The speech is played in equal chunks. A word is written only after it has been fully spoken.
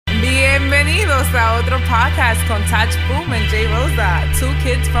bienvenidos a otro podcast con Touch Boom and Jay Rosa, two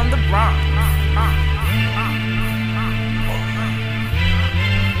kids from the Bronx.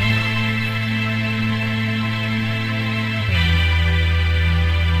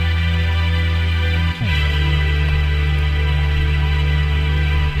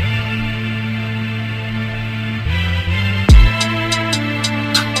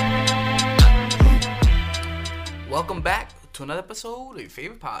 Welcome back to another episode of your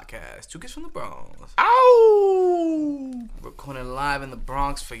favorite podcast, Two Kids from the Bronx. Ow! Recording live in the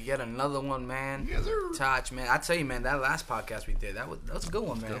Bronx for yet another one, man. Yes, sir. Touch, man. I tell you, man, that last podcast we did, that was a good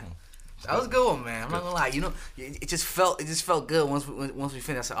one, man. That was a good one, man. I'm not gonna lie. You know, it just felt good once we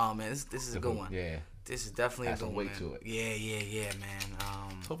finished. I said, oh man, this is a good one. Yeah. This is definitely a good one. Weight to it. Yeah, man.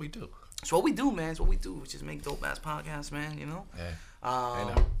 That's what we do. It's what we do, man. It's what we do. We just make dope ass podcasts, man. You know. Yeah.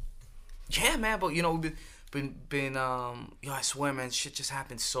 I know. Yeah, man. But you know, we've been yo, I swear, man, shit just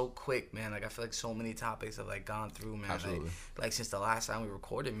happened so quick, man. Like I feel like so many topics have like gone through, man. Absolutely. Like since the last time we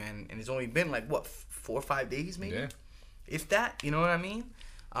recorded, man, and it's only been like what 4 or 5 days, maybe. Yeah. If that, you know what I mean.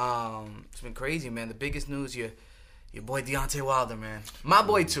 It's been crazy, man. The biggest news, your boy Deontay Wilder, man. My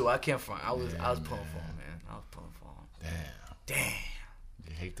boy too. I can't front. I was pulling for him, man. I was pulling for him. Damn.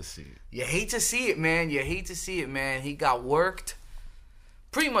 You hate to see it. You hate to see it, man. You hate to see it, man. He got worked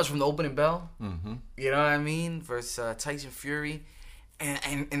pretty much from the opening bell. Mm-hmm. You know what I mean? Versus Tyson Fury.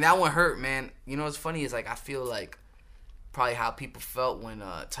 And that one hurt, man. You know what's funny is like I feel like probably how people felt when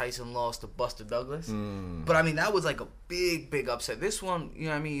Tyson lost to Buster Douglas. But I mean that was like a big upset. This one, you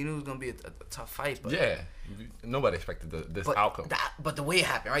know what I mean? You knew it was gonna be a tough fight. But Yeah. Nobody expected this outcome. But the way it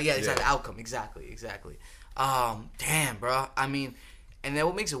happened, right? Yeah, it's like the outcome. Exactly. Damn, bro. I mean, and then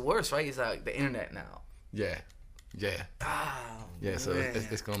what makes it worse, right? Is like the internet now. Yeah. So man.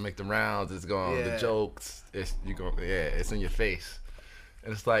 it's gonna make the rounds. It's going the jokes. It's in your face,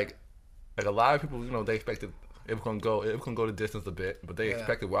 and it's like a lot of people, you know, they expected it was gonna go the distance a bit, but they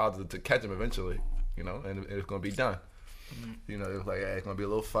expected Wilder to catch him eventually, you know, and it's gonna be done. Mm-hmm. You know, it was like it's gonna be a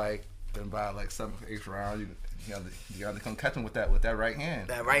little fight. Then by like 7th, 8th round, you got to come catch him with that right hand.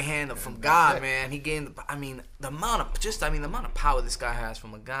 That right hand from God, man. He gained. The amount of power this guy has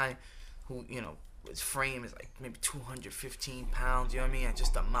from a guy who, you know, his frame is like maybe 215 pounds. You know what I mean? And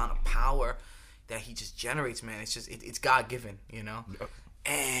just the amount of power that he just generates, man. It's just it's God given, you know. Yep.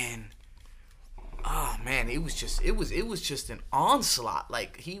 And oh man, it was just an onslaught.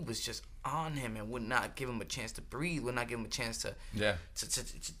 Like he was just on him and would not give him a chance to breathe. Would not give him a chance to you know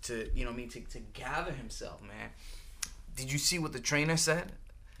what I mean, to gather himself, man. Did you see what the trainer said?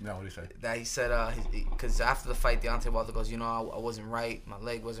 No, what did he say? That he said because after the fight, Deontay Wilder goes, you know, I wasn't right. My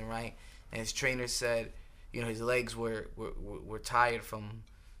leg wasn't right. And his trainer said, you know, his legs were tired from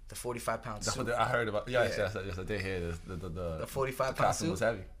the 45-pound suit. That's what I heard about. Yes, I did hear the 45-pound suit was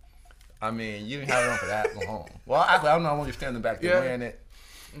heavy. I mean, you didn't have it on for that long. Well, actually, I don't know when you're standing back there wearing it.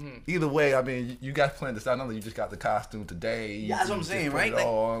 Mm-hmm. Either way, I mean, you guys planned this out. I know you just got the costume today. Yeah, that's what I'm saying, right?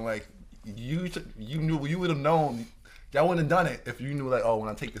 Like you knew, you would have known. Y'all wouldn't have done it if you knew, like, oh, when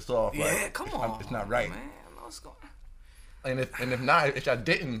I take this off, like, come on, it's not right. Man, I know what's going on. And if not, if y'all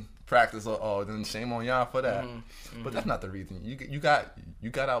didn't practice, then shame on y'all for that. Mm-hmm. But that's not the reason. You got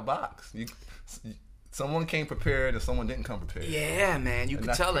outboxed. Someone came prepared and someone didn't come prepared. Yeah, man, you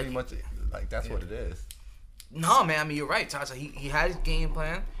can tell. Pretty much, like that's what it is. No, man. I mean, you're right, Tasha. He had his game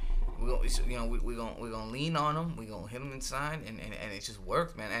plan. We're gonna lean on him. We're gonna hit him inside, and it just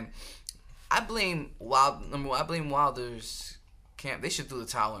worked, man. And I blame Wilder's camp. They should throw the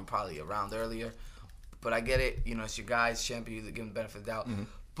towel in probably a round earlier. But I get it. You know, it's your guys, champion. You give him the benefit of the doubt. Mm-hmm.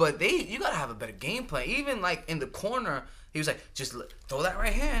 But you gotta have a better game plan. Even like in the corner, he was like, just throw that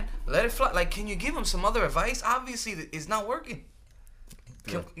right hand, let it fly. Like, can you give him some other advice? Obviously, it's not working.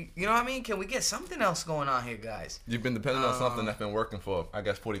 You know what I mean? Can we get something else going on here, guys? You've been depending on something that's been working for, I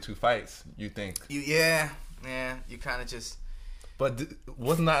guess, 42 fights. You think? You kind of just. But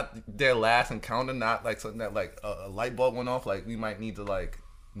was not their last encounter not like something that like a light bulb went off? Like we might need to like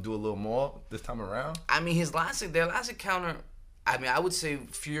do a little more this time around. I mean, their last encounter. I mean, I would say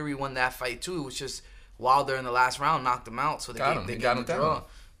Fury won that fight too. It was just Wilder in the last round knocked him out, so they got him down.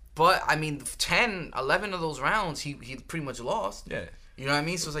 But I mean, 10, 11 of those rounds, he pretty much lost. Yeah. You know what I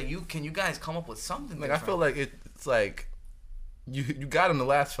mean? So it's like, can you guys come up with something like different? I feel like it's like you got him the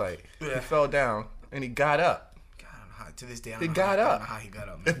last fight. Yeah. He fell down and he got up. God, I don't know how, to this day, I don't know how he got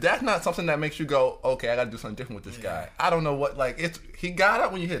up. Man. If that's not something that makes you go, okay, I got to do something different with this guy. I don't know what. Like he got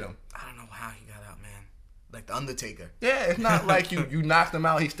up when you hit him. I don't know how he got up, man. Like the Undertaker. Yeah, it's not like you knocked him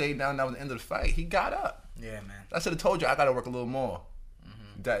out. He stayed down. That was the end of the fight. He got up. Yeah, man. I should have told you I got to work a little more.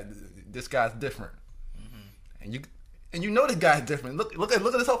 Mm-hmm. That this guy's different, and And you know the guy's different. Look at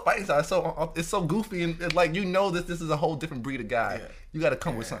this whole fighting style. It's so goofy and like you know this is a whole different breed of guy. Yeah. You got to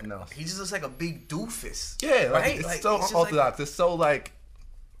come with something else. He just looks like a big doofus. Yeah, right. It's so unorthodox. It's so like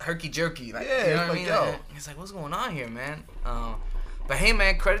herky jerky. Like, yeah, you know it's what like I mean? It's like what's going on here, man? But hey,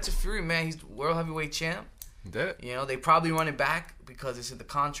 man, credit to Fury, man. He's world heavyweight champ. Did it? You know they probably run it back because it's in the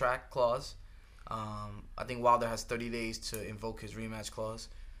contract clause. I think Wilder has 30 days to invoke his rematch clause.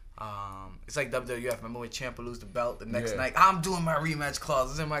 It's like WWF. Remember when Ciampa lose the belt the next night? I'm doing my rematch clause.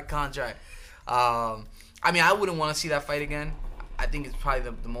 It's in my contract. I mean, I wouldn't want to see that fight again. I think it's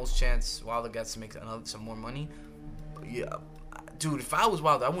probably the most chance Wilder gets to make some more money. But yeah, dude, if I was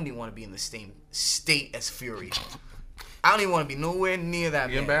Wilder, I wouldn't even want to be in the same state as Fury. I don't even want to be nowhere near that,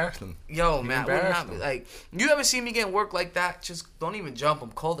 man. You embarrassed him. Yo, man, I would not be, like, you ever see me getting work like that? Just don't even jump him.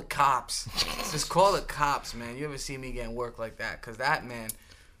 Call the cops. Just call the cops, man. You ever see me getting work like that? Because that man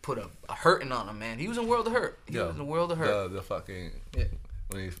put a hurting on him, man. He was in World of Hurt. He was in World of Hurt. The fucking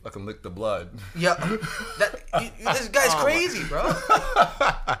when he fucking licked the blood. Yeah, this guy's crazy, bro.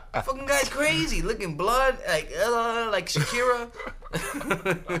 Fucking guy's crazy, licking blood like Shakira.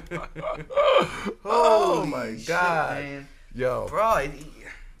 Oh my god, man. Yo, bro, I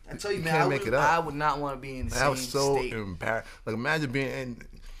tell you, man, I would not want to be in the same state. I was so embarrassed. Like imagine being in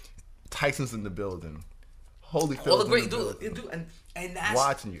Tyson's in the building. Holy all the great dude, and that's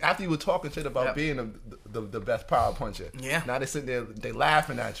watching you after you were talking shit about being the best power puncher. Yeah. Now they sitting there, they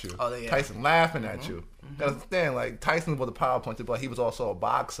laughing at you. Oh, yeah. Tyson laughing at you. You understand? Like Tyson was a power puncher, but he was also a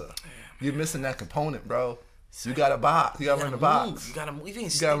boxer. You're missing that component, bro. You got to box. You got to learn to box. You got to move.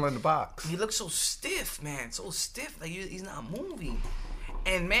 You got to learn to box. He looks so stiff, man. So stiff. Like he's not moving.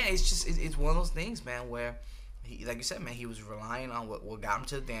 And man, it's one of those things, man, where he, like you said, man, he was relying on what got him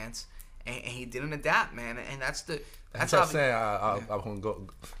to the dance. And he didn't adapt, man, and that's how. Saying I'm gonna go.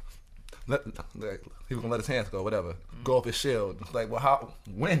 He was gonna let his hands go, whatever. Go off his shield. It's like, well, how?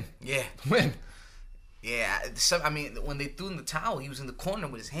 When? Yeah. When? Yeah. I mean, when they threw in the towel, he was in the corner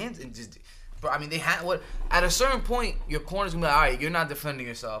with his hands and just. Bro, I mean, they had what? At a certain point, your corner's gonna be like, all right, you're not defending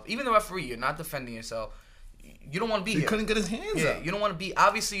yourself. Even the referee, you're not defending yourself. You don't want to be here. He couldn't get his hands up. You don't want to be.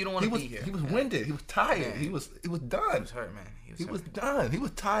 Obviously, you don't want to be here. He was winded. He was tired. Yeah. He was done. He was hurt, man. He was done. He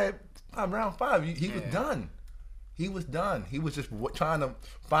was tired. Round 5, he was done. He was done. He was just trying to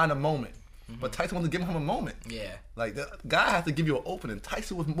find a moment. But Tyson wanted to give him a moment. Yeah. Like, the guy has to give you an opening.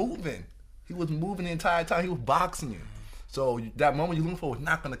 Tyson was moving. He was moving the entire time. He was boxing you. So that moment you're looking for was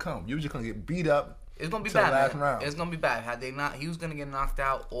not going to come. You were just going to get beat up. It's going to be bad, man. It's going to be bad. Had they not, he was going to get knocked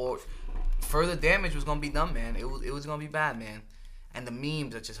out or further damage was going to be done, man. It was going to be bad, man. And the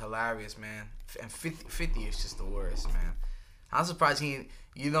memes are just hilarious, man. And 50 is just the worst, man. I'm surprised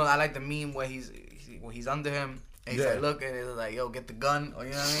I like the meme where he's under him and he's like, look, and it's like, yo, get the gun, or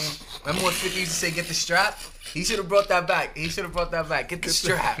you know what I mean? Remember when 50 used to say, get the strap? He should have brought that back. Get the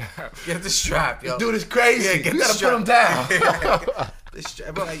strap. Get the strap, yo. This dude is crazy. Yeah, get you gotta put him down. The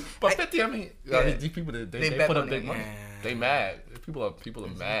strap, bro, but 50, I mean, these people they put up big money. They mad. People are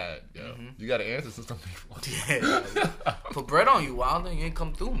mad, yo. You gotta answer to some people. Yeah. Put bread on you, Wilder. You ain't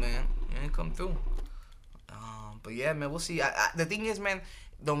come through, man. You ain't come through. But yeah, man, we'll see. The thing is, man,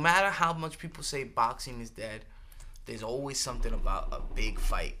 no matter how much people say boxing is dead, there's always something about a big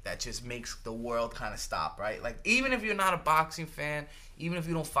fight that just makes the world kind of stop, right? Like, even if you're not a boxing fan, even if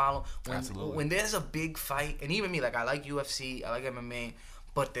you don't follow, when there's a big fight, and even me, like, I like UFC, I like MMA,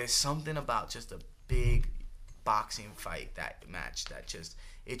 but there's something about just a big boxing fight, that match, that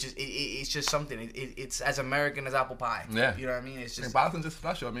it's just something. It's as American as apple pie. Yeah. You know what I mean? It's just. And boxing's just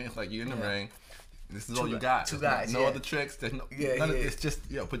special. I mean, it's like you're in the ring. This is all you got. Two guys. No other tricks. There's no. It's just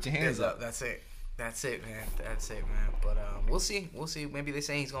put your hands up. That's it. That's it, man. But we'll see. Maybe they're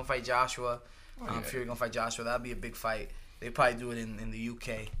saying he's gonna fight Joshua. Fury gonna fight Joshua. That'll be a big fight. They probably do it in the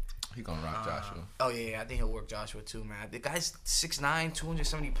UK. He gonna rock Joshua. Oh yeah, I think he'll work Joshua too, man. The guy's 6'9",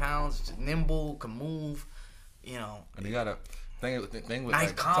 270 pounds, nimble, can move. You know. And he got a thing with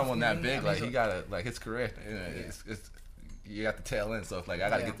like someone that big. Like he got a his career. It's you got the tail end, so it's like I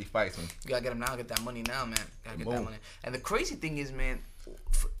gotta get these fights. Man. You gotta get them now. Get that money now, man. Gotta get that money. And the crazy thing is, man,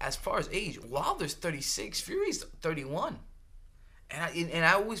 as far as age, Wilder's 36, Fury's 31, and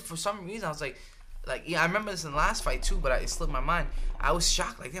I always, for some reason, I was like, I remember this in the last fight too, but it slipped my mind. I was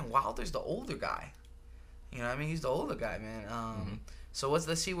shocked, like, damn, Wilder's the older guy. You know what I mean? He's the older guy, man. So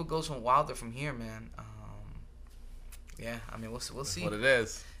let's see what goes from Wilder from here, man. Yeah, I mean, we'll see. What it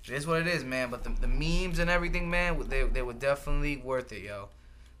is. It is what it is, man. But the memes and everything, man, they were definitely worth it, yo.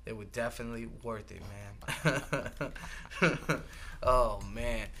 They were definitely worth it, man. Oh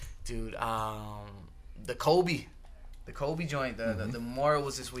man, dude. The Kobe joint. The Memorial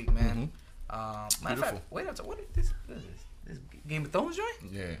was this week, man. Matter of fact, wait up. What is this? This Game of Thrones joint?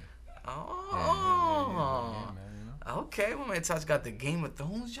 Yeah. Oh. Yeah, man, you know? Okay, my man Touch got the Game of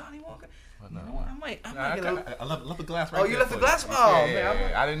Thrones, Johnny Walker. You know what? I might get a little... I left the glass right Oh, you left the glass? Oh,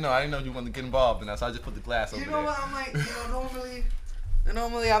 man. I didn't know you wanted to get involved in that, so I just put the glass over there. You know what? I might,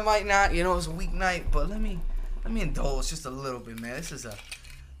 normally I might not, it's a weeknight, but let me indulge just a little bit, man. This is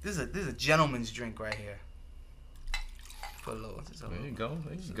a gentleman's drink right here. Put a little. There you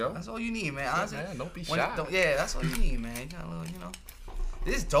go. That's all you need, man. Honestly, man, don't be shy. That's all you need, man. You got a little,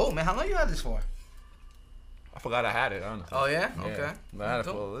 This is dope, man. How long you had this for? I forgot I had it, honestly. Oh, yeah? Okay. I had it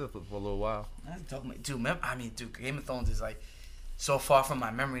for a little while. That's dope, man. Dude, Game of Thrones is like so far from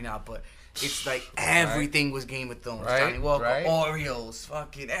my memory now, but it's like everything was Game of Thrones. Johnny Walker, Oreos,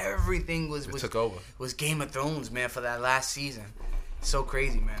 fucking everything was took over. Was Game of Thrones, man, for that last season. So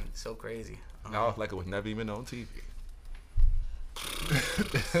crazy, man. So crazy. Now it's like it was never even on TV.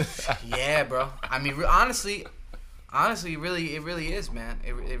 Yeah, bro. I mean, honestly, it really is, man.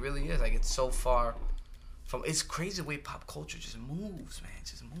 It really is. Like, it's so far from. It's crazy the way pop culture just moves, man. It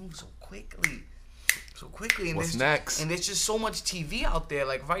just moves so quickly. And what's next? And there's just so much TV out there.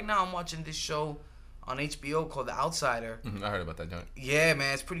 Like right now, I'm watching this show on HBO called The Outsider. I heard about that joint. Yeah,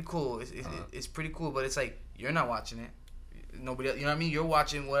 man, it's pretty cool. It's pretty cool, but it's like you're not watching it. Nobody else, you know what I mean? You're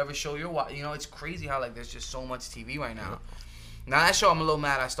watching whatever show you're watching. It's crazy how like there's just so much TV right now. Now that show, I'm a little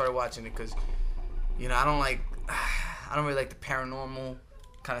mad I started watching it because, I don't really like the paranormal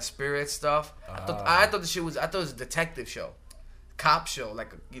kind of spirit stuff. I thought it was a detective show, cop show, like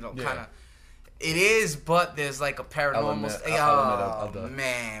kind of. It is, but there's like a paranormal.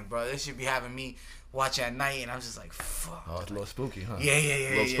 Man, bro, this should be having me watch at night, and I'm just like, fuck. Oh, it's a little spooky, huh? Yeah. A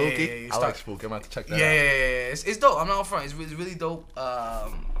little spooky. I like spooky. I'm gonna have to check that out. Yeah. It's dope. I'm not front. It's really dope.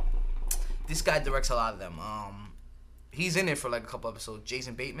 This guy directs a lot of them. He's in it for like a couple episodes.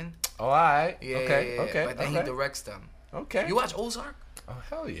 Jason Bateman. Oh, all right. Yeah, Okay. But then he directs them. Okay. You watch Ozark? Oh,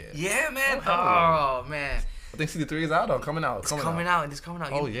 hell yeah. Yeah, man. Man. I think season 3 is out or coming out. It's coming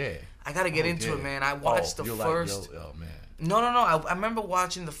out. Oh, yeah. I gotta get into it, man. I watched the first. Oh, man. No. I remember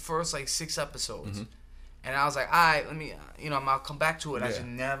watching the first like 6 episodes, and I was like, all right, let me, I'll come back to it. I just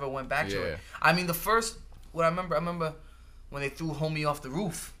never went back to it. I mean, the first. What I remember when they threw homie off the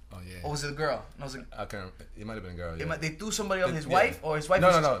roof. Oh yeah. Or was it a girl? No, it was I can't. It might have been a girl. Yeah. They threw somebody off. His wife or his wife?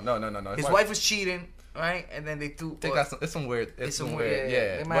 No. His wife was cheating, right? And then they threw. I think it's some weird. It's some weird.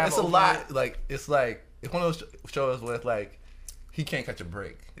 Yeah. But it's a lot. Like it's one of those shows where it's like he can't catch a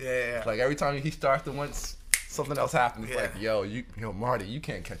break. Yeah. Like every time he starts to once something else happens, it's like, yo, Marty, you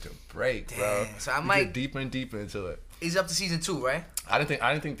can't catch a break, bro. So I might get deeper and deeper into it. He's up to season 2, right? I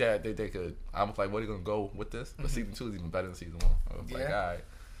didn't think that they could. I was like, what are you gonna go with this? But season 2 is even better than season 1. I was like, all right.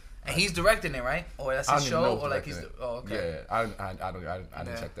 And he's directing it, right? Or that's his show, or like he's. Oh, okay. Yeah, I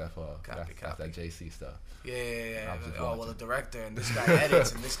didn't check that for that's that JC stuff. Yeah. Oh well, the director and this guy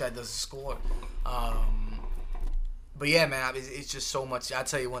edits and this guy does the score. But yeah, man, it's just so much. I'll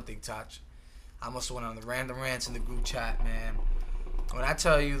tell you one thing, Taj. I must have went on the random rants in the group chat, man. When I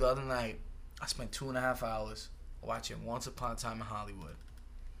tell you the other night, I spent 2.5 hours watching Once Upon a Time in Hollywood.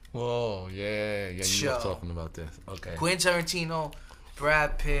 Whoa, yeah, you were talking about this. Okay. Quentin Tarantino,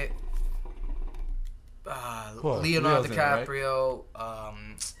 Brad Pitt, Leonardo DiCaprio.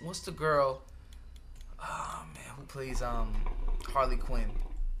 Right? What's the girl? Oh man, who plays Harley Quinn?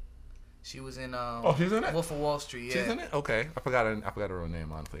 She was in she's in it? Wolf of Wall Street. Yeah. She's in it. Okay, I forgot her real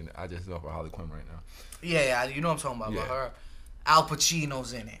name. Honestly, I just know about Harley Quinn right now. Yeah, you know what I'm talking about. Yeah. About her. Al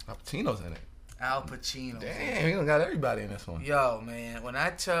Pacino's in it. Al Pacino's in it. Al Pacino. Damn, he done got everybody in this one. Yo, man, when I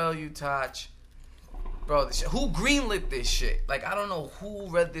tell you, Taj, bro, who greenlit this shit? Like, I don't know who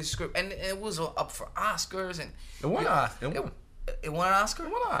read this script, and it was up for Oscars, and it won. It won an Oscar?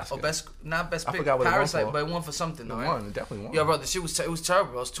 It won an Oscar. Or not best pick. I forgot what Parasite, it won for. But it won for something, though, right? It definitely won. Yo, bro, the shit was it was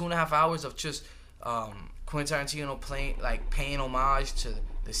terrible. It was 2.5 hours of just Quentin Tarantino paying homage to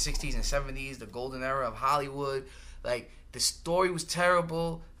the 60s and 70s, the golden era of Hollywood. Like, the story was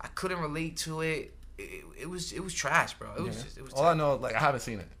terrible. I couldn't relate to it. It was trash, bro. It was all I know, like, I haven't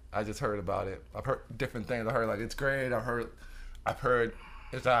seen it. I just heard about it. I've heard different things. I heard like it's great. I've heard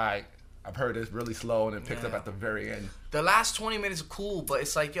it's alright. I've heard it's really slow and it picks up at the very end. The last 20 minutes are cool, but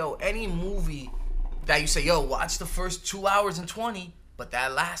it's like, yo, any movie that you say, yo, watch the first 2 hours and 20, but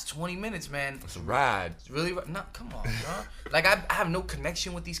that last 20 minutes, man, it's a ride. It's really come on, bro. Like I have no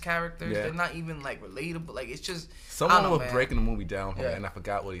connection with these characters. Yeah. They're not even like relatable. Like it's just someone was breaking the movie down for me, and I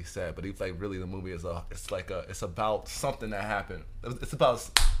forgot what he said, but he's like, really, the movie is it's about something that happened. It's about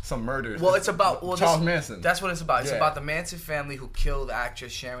some murders. Well, it's about Charles Manson. That's what it's about. It's about the Manson family who killed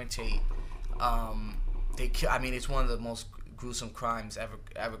actress Sharon Tate. It's one of the most gruesome crimes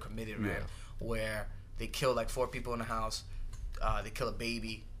ever committed, man. where they killed like 4 people in the house. They kill a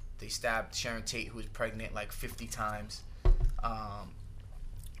baby. They stabbed Sharon Tate, who was pregnant, like 50 times.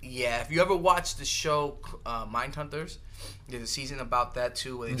 Yeah, if you ever watched the show Mindhunters, there's a season about that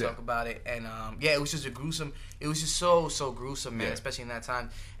too where they talk about it. And yeah, it was just it was just so gruesome, man, especially in that time.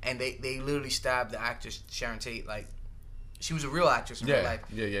 And they literally stabbed the actress Sharon Tate, like she was a real actress in real life.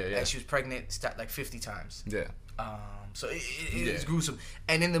 Yeah. And she was pregnant like 50 times. Yeah. So it's gruesome.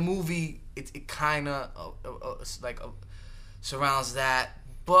 And in the movie, it kind of surrounds that.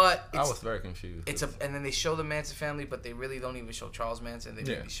 But I was very confused. And then they show the Manson family, but they really don't even show Charles Manson. They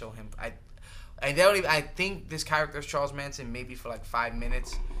really show him. And they don't even. I think this character is Charles Manson. Maybe for like 5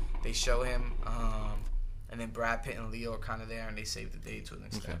 minutes, they show him. And then Brad Pitt and Leo are kind of there, and they save the day to an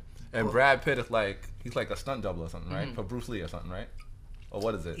extent. Okay. And Brad Pitt is he's like a stunt double or something, right? For Bruce Lee or something, right? Or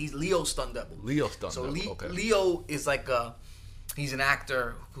what is it? He's Leo's stunt double. So okay. Leo is like he's an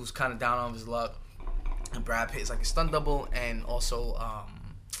actor who's kind of down on his luck, and Brad Pitt is like a stunt double, and also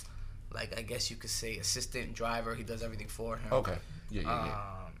like I guess you could say assistant driver. He does everything for him. Okay. Yeah.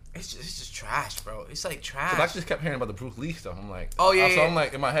 It's just trash, bro. It's like trash. I just kept hearing about the Bruce Lee stuff. I'm like, oh yeah. So I'm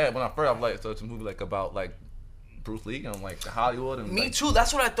like in my head when I first, I'm like, so it's a movie like about like Bruce Lee and like Hollywood and me too.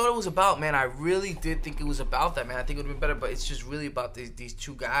 That's what I thought it was about, man. I really did think it was about that, man. I think it would have been better, but it's just really about these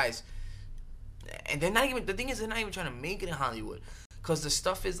 2 guys, and they're not even. The thing is, they're not even trying to make it in Hollywood, because the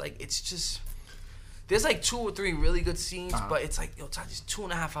stuff is like it's just. There's like 2 or 3 really good scenes, but it's like Todd, it's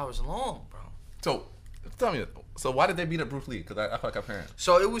 2.5 hours long, bro. So tell me, so why did they beat up Bruce Lee? Because I feel like I'm hearing.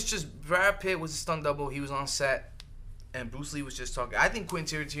 So it was just Brad Pitt was a stunt double. He was on set, and Bruce Lee was just talking. I think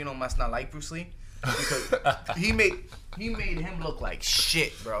Quentin Tarantino must not like Bruce Lee. Because he made him look like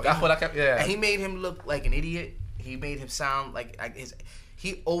shit, bro. That's what I kept. Yeah. And he made him look like an idiot. He made him sound like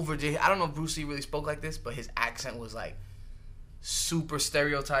he overdid. I don't know if Bruce Lee really spoke like this, but his accent was like super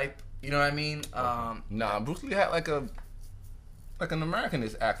stereotype. You know what I mean? Nah, Bruce Lee had like an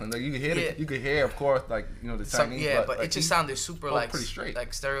Americanist accent. Like you could hear, of course, like the Chinese. Yeah, but like, it just sounded super like pretty straight,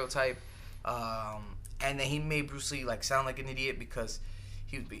 like stereotype. And then he made Bruce Lee like sound like an idiot because.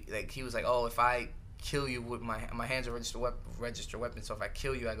 He was like, oh, if I kill you with my hands are registered weapons, so if I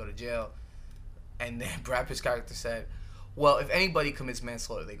kill you, I go to jail. And then Brad Pitt's character said, well, if anybody commits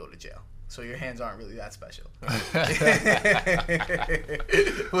manslaughter, they go to jail. So your hands aren't really that special. I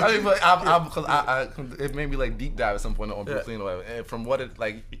mean, but because it made me like deep dive at some point on Bruce Lee and whatever. And from what it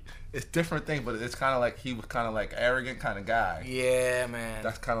like, it's different things, but it's kind of like he was kind of like arrogant kind of guy. Yeah, man.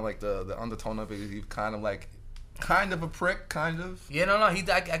 That's kind of like the undertone of it. He's kind of like. Kind of a prick, kind of. Yeah, no. I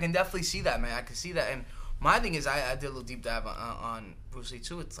can definitely see that, man. I can see that. And my thing is, I did a little deep dive on Bruce Lee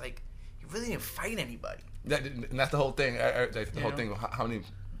too. It's like he really didn't fight anybody. And that's the whole thing. The whole thing. How many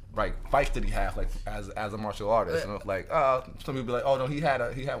like fights did he have like as a martial artist? And it's like, some people be like, oh no, he had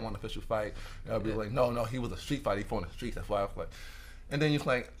one official fight. And I'll be like, no, he was a street fight. He fought in the streets. That's why I was like. And then you're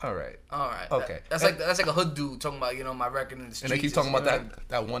like, all right, okay. That's like a hood dude talking about my record in the streets. And they keep talking about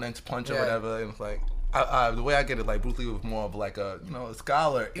that 1-inch punch or whatever, and it's like. The way I get it, like Bruce Lee was more of like a a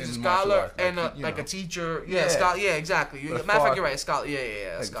scholar. He's a scholar and like a teacher. Yeah, yeah, exactly. Matter of fact, you're right. A scholar.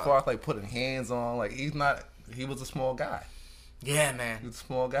 Yeah. Like as far as like putting hands on, like he was a small guy. Yeah, man. He was a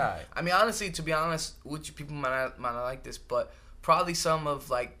small guy. I mean, honestly, to be honest, which people might not like this, but probably some of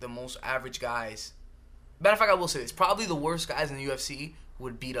like the most average guys. Matter of fact, I will say this: probably the worst guys in the UFC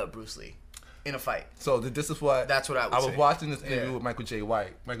would beat up Bruce Lee. In a fight. So this is what that's what I would say. I was watching this interview with Michael J.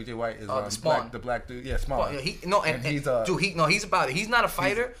 White. Michael J. White is the black dude. Yeah, Spawn. Yeah, he's about it. He's not a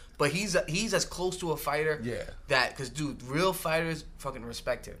fighter, but he's as close to a fighter. Yeah. Because real fighters fucking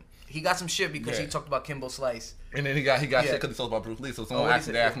respect him. He got some shit because he talked about Kimbo Slice. And then he got shit because he talked about Bruce Lee. So someone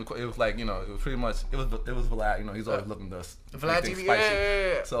actually asked him. It was like it was pretty much it was Vlad. He's always looking to Vlad TV.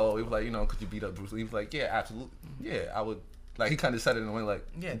 Yeah. So he was like could you beat up Bruce Lee? He was like absolutely. Yeah, I would. Like he kind of said it in a way like,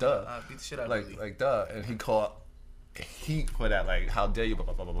 duh, beat the shit out of like duh, and he caught heat for that, like how dare you, blah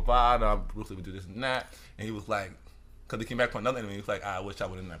blah blah blah blah. Now Bruce Lee would do this and that, and he was like, because he came back from another interview, he was like, I wish I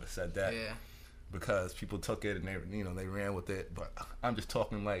would have never said that, because people took it and they ran with it. But I'm just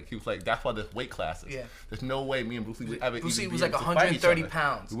talking like he was like that's why there's weight classes. Yeah, there's no way me and Bruce Lee would ever. Bruce Lee was like 130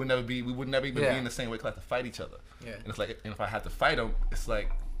 pounds. We would never even be in the same weight class to fight each other. Yeah, and it's like, and if I had to fight him, it's like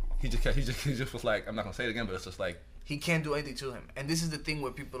he just was like, I'm not gonna say it again, but it's just like. He can't do anything to him. And this is the thing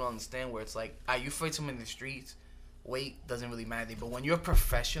where people don't understand, where it's like, you fight someone in the streets, weight doesn't really matter. But when you're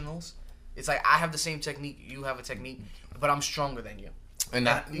professionals, it's like, I have the same technique, you have a technique, but I'm stronger than you. And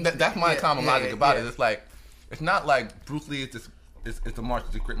that's my common logic about it. It's like, it's not like Bruce Lee is this it's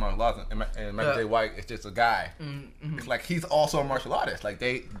the great martial arts, and Michael Jai White is just a guy. Mm-hmm. It's like he's also a martial artist. Like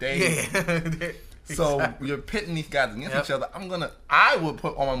they so exactly. You're pitting these guys against each other. I would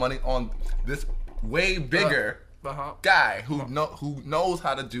put all my money on this way bigger guy who knows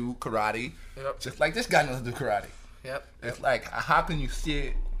how to do karate, just like this guy knows how to do karate. It's like, how can you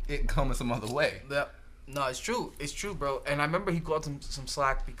see it coming some other way? No, it's true, bro. And I remember he got some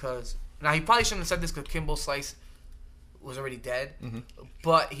slack because now he probably shouldn't have said this because Kimbo Slice was already dead,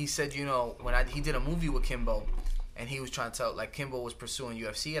 but he said, you know, when he did a movie with Kimbo, and he was trying to tell, like, Kimbo was pursuing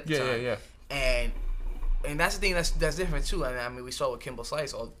UFC at the time. And that's the thing that's different too. And I mean, we saw with Kimbo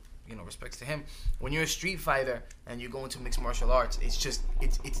Slice, all, you know, respects to him. When you're a street fighter and you go into mixed martial arts, it's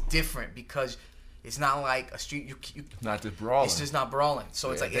different because it's not like a street. You not just brawling. It's just not brawling.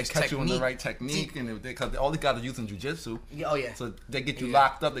 So it's like they catch you in the right technique, and because all they got to use in jiu-jitsu. So they get you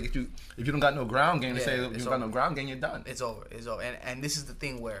locked up. They get you if you don't got no ground game. They say if you don't got no ground game, you're done. It's over. And this is the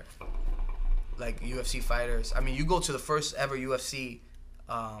thing where, like, UFC fighters. I mean, you go to the first ever UFC.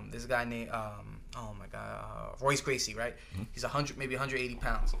 This guy named Royce Gracie, right? He's 100, maybe 180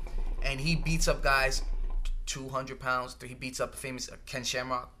 pounds, and he beats up guys 200 pounds. He beats up famous Ken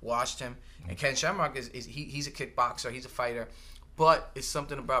Shamrock. Watched him, and Ken Shamrock he's a kickboxer. He's a fighter, but it's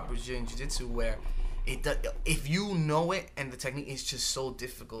something about Brazilian Jiu-Jitsu where if you know it and the technique, it's just so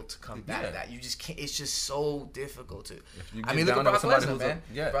difficult to combat that. You just can't. It's just so difficult to. I mean, look at Brock Lesnar, man.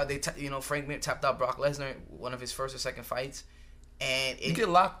 Bro, Frank Mir tapped out Brock Lesnar one of his first or second fights. And you get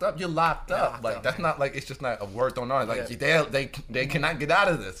locked up. You're locked up. Like that's not like it's just not a word thrown on. Like they cannot get out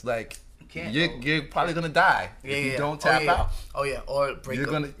of this. Like you're probably gonna die if you don't tap out. Or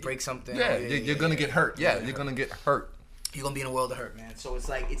break something. You're gonna get hurt. You're gonna get hurt. You're gonna be in a world of hurt, man. So it's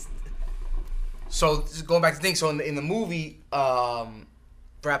like So just going back to things. So in the movie,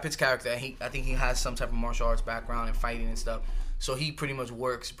 Brad Pitt's character, I think he has some type of martial arts background and fighting and stuff. So he pretty much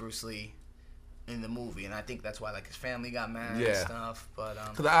works Bruce Lee in the movie, and I think that's why, like, his family got mad and stuff. But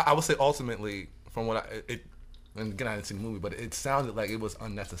because I would say ultimately, from what and again I didn't see the movie, but it sounded like it was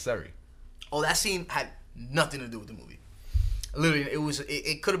unnecessary. Oh, that scene had nothing to do with the movie. Literally,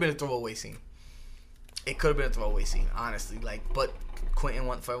 it could have been a throwaway scene. It could have been a throwaway scene, honestly. Like, but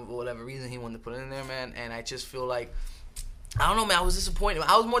Quentin for whatever reason he wanted to put it in there, man. And I just feel like, I don't know, man. I was disappointed.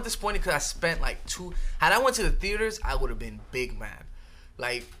 I was more disappointed because I spent like had I went to the theaters, I would have been big mad.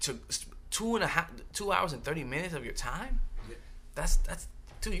 Like 2 hours and 30 minutes of your time. That's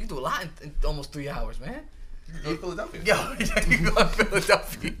dude. You can do a lot in almost 3 hours, man. You go to Philadelphia. You go to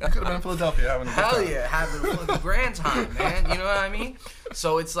Philadelphia. I could have been in Philadelphia having a good time. Hell yeah, having a grand time, man. You know what I mean?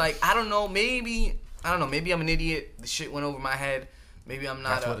 So it's like, I don't know. Maybe I'm an idiot. The shit went over my head. Maybe I'm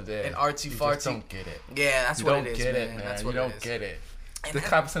not an artsy fartsy. You just don't get it. Yeah, that's what it is, man. That's what you don't get it. This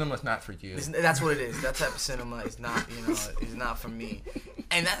type of cinema is not for you. That's what it is. That type of cinema is not, is not for me.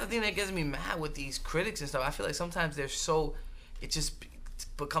 And that's the thing that gets me mad with these critics and stuff. I feel like sometimes they're so, it just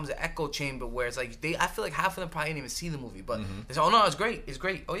becomes an echo chamber where it's like I feel like half of them probably didn't even see the movie, but they say, "Oh no, it's great, it's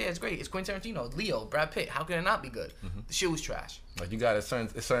great. Oh yeah, it's great. It's Quentin Tarantino, Leo, Brad Pitt. How can it not be good?" The shit was trash. Like you got a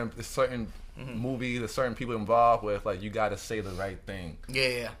certain movie, there's certain people involved with, like, you got to say the right thing.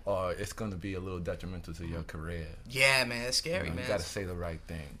 Yeah. Or it's gonna be a little detrimental to your career. Yeah, man, it's scary, man. You got to say the right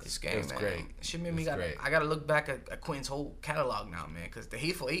thing. It's scary, it's man. Great. Shit made me I gotta look back at Quentin's whole catalog now, man, because The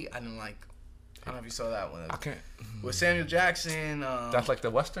Hateful Eight I didn't like. I don't know if you saw that one. I can't. With Samuel Jackson. That's like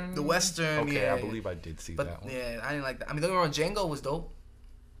the Western? The Western, okay, yeah. I believe I did see that one. Yeah, I didn't like that. I mean, don't get me wrong, Django was dope.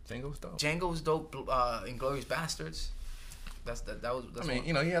 Django was dope. Inglourious Bastards. That's I mean,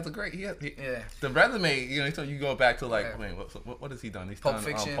 he has a great. Yeah. The resume, so you go back to, like, what has he done? He's Pulp done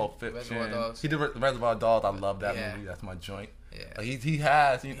Fiction, Pulp Fiction. Reservoir Dogs. He did Reservoir Dogs. I love that movie. That's my joint. Yeah. Like he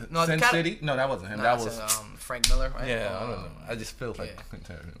has Sin City. No, that wasn't him. No, that was Frank Miller, right? Yeah, I don't know. I just feel like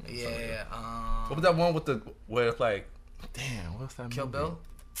Yeah. What was that one where it's like, damn, what's that movie? Kill Bill.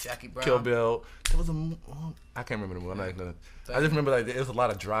 Jackie Brown. Kill Bill. There was I can't remember the movie. I just remember, like, there was a lot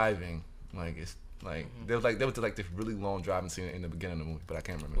of driving. Like, it's like there was this really long driving scene in the beginning of the movie, but I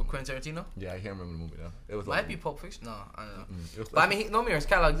can't remember. With Quentin Tarantino? Yeah, I can't remember the movie though. It was might be Pulp Fiction. No, I don't know. But I mean, his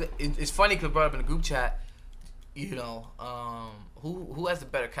catalog. It's funny because brought up in the group chat. Who has the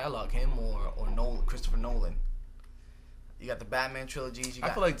better catalog, him or Nolan, Christopher Nolan? You got the Batman trilogies. You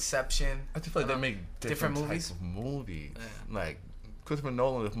got Inception. I just feel like they make different movies. Types of movies. Yeah. Like Christopher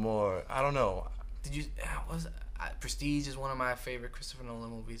Nolan is more. I don't know. Did you? Prestige is one of my favorite Christopher Nolan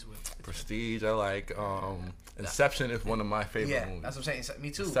movies. Prestige, I like. Inception is one of my favorite movies. That's what I'm saying.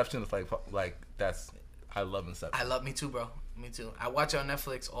 Me too. Inception is like that's. I love Inception. Me too, bro. Me too. I watch it on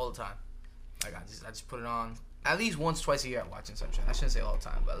Netflix all the time. Like I just put it on at least once, twice a year. I watch Inception. I shouldn't say all the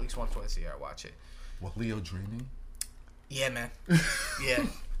time, but at least once, twice a year I watch it. Was Leo dreaming? Yeah, man. Yeah.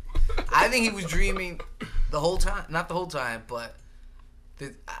 I think he was dreaming the whole time. Not the whole time, but...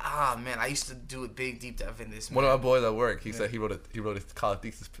 man, I used to do a big deep dive in this. Man. One of my boys at work, he said he wrote his college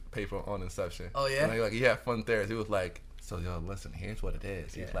thesis paper on Inception. Oh yeah. And he had fun there. He was like, "So yo, listen, here's what it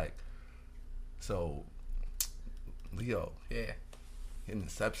is." He's like, "So, Leo, in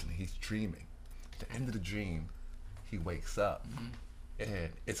Inception, he's dreaming. At the end of the dream, he wakes up, and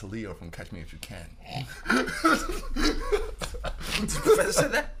it's Leo from Catch Me If You Can." Did the professor say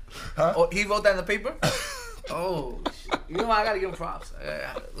that? Huh? Oh, he wrote that in the paper. Oh, you know what? I gotta give him props.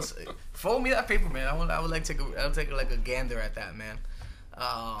 Listen, forward me that paper, man. I would like I'll take like a gander at that, man.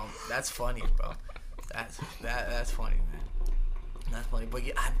 That's funny, bro. That's funny, man. That's funny. But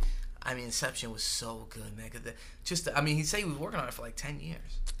yeah, I mean, Inception was so good, man. He said he was working on it for like 10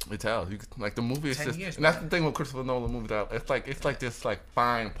 years. It tells like the movie is 10 just, years, and that's the thing with Christopher Nolan movies. It's like this like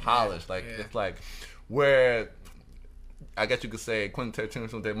fine polish, it's like where. I guess you could say Quentin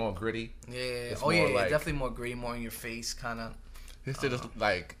Tarantino, they're more gritty. Yeah. Definitely more gritty, more in your face, kind of. It's just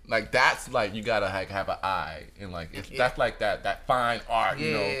like that's like you gotta like have an eye and like that's like that fine art,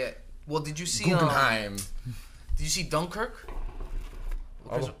 you know. Yeah. Well, did you see Guggenheim? Did you see Dunkirk?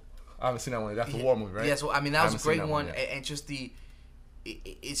 I haven't seen that one. That's a war movie, right? Yeah. So I mean, that was a great one, and just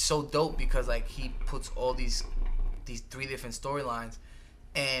it's so dope because like he puts all these 3 different storylines,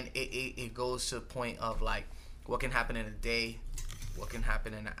 and it goes to the point of like. What can happen in a day? What can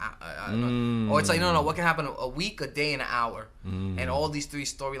happen in or it's like no, what can happen a week, a day, and an hour, and all these 3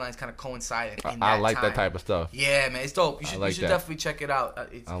 storylines kind of coincide. I like that type of stuff. Yeah, man, it's dope. You should definitely check it out.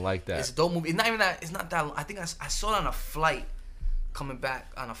 I like that. It's a dope movie. It's not even that. It's not that. I think I saw it on a flight coming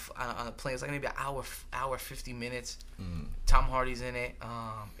back on a plane. It's like maybe an hour 50 minutes. Tom Hardy's in it.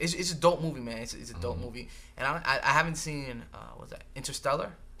 It's a dope movie, man. It's a dope movie, and I haven't seen what's that,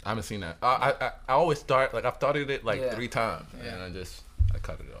 Interstellar. I haven't seen that. I always start I've started it 3 times and I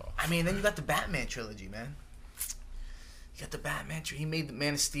cut it off. I mean, then you got the Batman trilogy, man. You got the Batman trilogy. He made the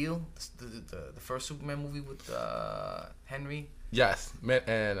Man of Steel, the first Superman movie with Henry. Yes,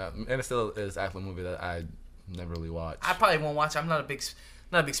 Man of Steel is actually a movie that I never really watched. I probably won't watch it. I'm not a big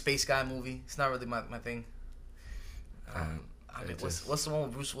space guy movie. It's not really my thing. I mean, what's the one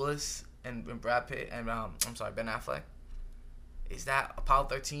with Bruce Willis and Brad Pitt and Ben Affleck? Is that Apollo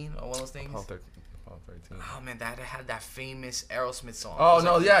 13 or one of those things? Apollo 13. Oh man, that had that famous Aerosmith song. Oh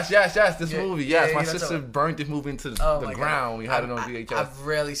no, yes. This movie, yes. My sister burned this movie into the ground. We had it on VHS. I've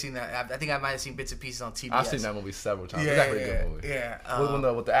rarely seen that. I think I might have seen bits and pieces on TBS. I've seen that movie several times. It's actually a good movie.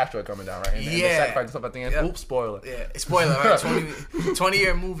 Yeah. With the asteroid coming down, right? And they sacrifice stuff at the end. Oops, spoiler. Yeah, spoiler. Right?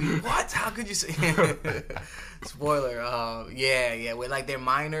 20-year movie. What? How could you say? Spoiler. Yeah. With like they're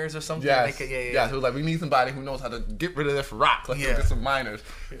miners or something. Yes. Yeah. So like we need somebody who knows how to get rid of this rock. Let's get some miners.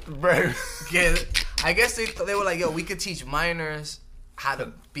 Yeah. I guess they were like, yo, we could teach miners how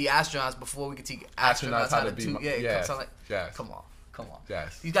to be astronauts before we could teach astronauts how to be. Come on.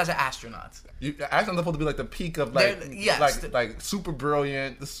 Yes. These guys are astronauts. Astronauts are supposed to be like the peak of like super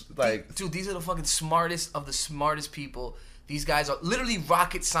brilliant. Dude, these are the fucking smartest of the smartest people. These guys are literally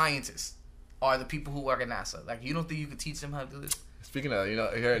rocket scientists. Are the people who work at NASA. Like, you don't think you could teach them how to do this? Speaking of,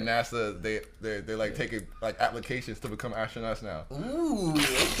 here at NASA, they like taking like applications to become astronauts now. Ooh,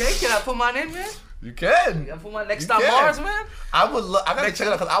 okay. Can I put mine in, man? You can. I put my next stop Mars, man. I gotta check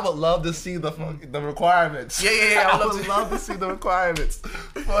it out because I would love to see the requirements. Yeah. I would love to see the requirements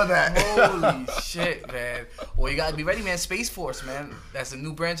for that. Holy shit, man. Well, you gotta be ready, man. Space Force, man. That's a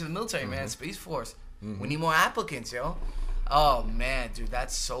new branch of the military, man. Space Force. We need more applicants, yo. Oh man, dude,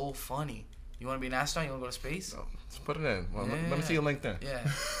 that's so funny. You want to be an astronaut? You want to go to space? No, just put it in. Well, let me see your LinkedIn. Yeah.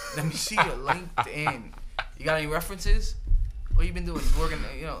 Let me see your LinkedIn. You got any references? What you been doing? Working?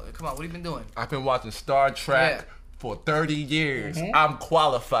 Come on. What you been doing? I've been watching Star Trek for 30 years. I'm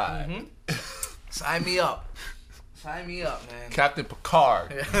qualified. Sign me up. Sign me up, man. Captain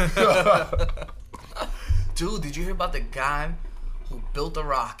Picard. Dude, did you hear about the guy who built a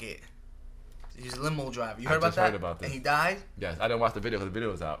rocket? He's a limo driver. You heard about that? I heard about this. And he died? Yes. I didn't watch the video because the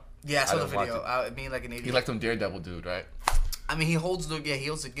video was out. Yeah, I saw the video. I mean, like an idiot. He's like some Daredevil dude, right? I mean, he holds the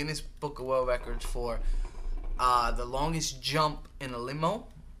Guinness Book of World Records for the longest jump in a limo.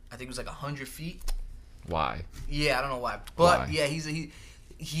 I think it was like 100 feet. Why? Yeah, I don't know why. But yeah,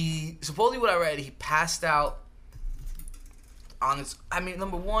 he supposedly what I read, he passed out on his. I mean,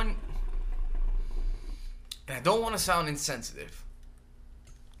 number one, and I don't want to sound insensitive,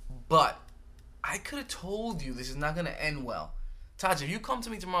 but I could have told you this is not gonna end well. Taj, if you come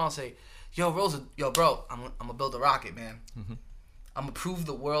to me tomorrow and say, yo, bro, I'm gonna build a rocket, man. I'm gonna prove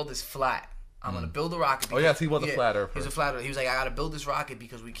the world is flat. I'm gonna build a rocket. Because, yes, he was a flat earther. He was a flat earther. He was like, I gotta build this rocket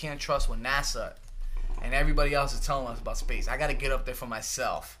because we can't trust what NASA and everybody else is telling us about space. I gotta get up there for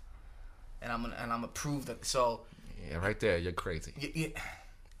myself, and I'm gonna prove that. So yeah, right there, you're crazy. You're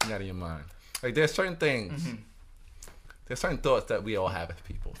out of your mind. Like there's certain things, there's certain thoughts that we all have as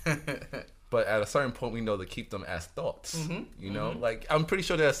people, but at a certain point we know to keep them as thoughts. You know, like I'm pretty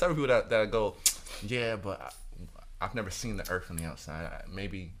sure there are certain people that go, yeah, but I've never seen the Earth from the outside.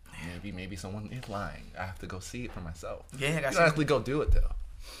 Maybe someone is lying. I have to go see it for myself. Yeah, you don't actually go do it though.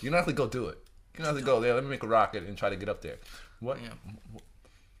 You don't actually go do it. You don't have to go there. Let me make a rocket and try to get up there. What? Yeah.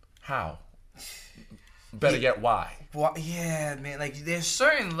 How? Better yet, why? Well, yeah, man. Like there's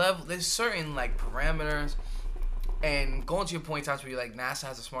certain like parameters. And going to your point, times where you're like, NASA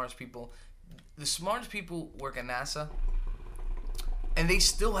has the smartest people. The smartest people work at NASA, and they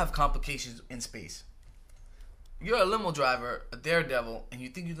still have complications in space. You're a limo driver, a daredevil, and you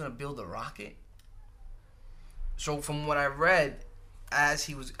think you're gonna build a rocket? So from what I read, as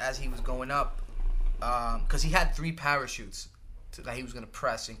he was going up, because he had 3 parachutes that he was gonna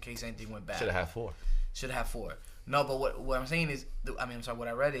press in case anything went bad. Should have had 4. Should have 4. No, but what I'm saying is, what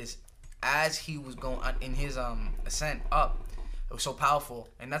I read is, as he was going in his ascent up, it was so powerful,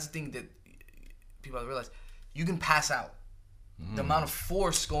 and that's the thing that people have to realize. You can pass out. The amount of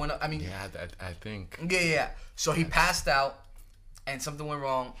force going up. I mean, yeah, I think. Yeah. So he passed out, and something went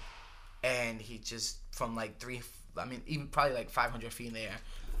wrong, and he just from like even probably like 500 feet in the air,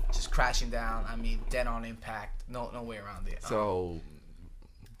 just crashing down. I mean, dead on impact. No way around it. So,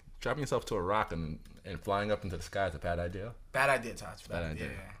 dropping yourself to a rock and flying up into the sky is a bad idea. Bad idea, Taj. Bad idea.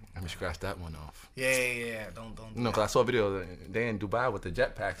 Yeah. Let me scratch that one off. Yeah. Don't. No, because I saw a video. They in Dubai with the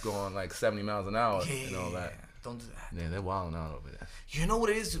jetpack going like 70 miles an hour and all that. Don't do that. Yeah, they're wilding out over there. You know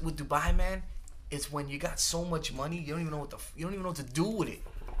what it is with Dubai, man? It's when you got so much money, you don't even know what to do with it.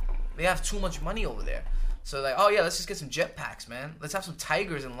 They have too much money over there. So like, oh yeah, let's just get some jetpacks, man. Let's have some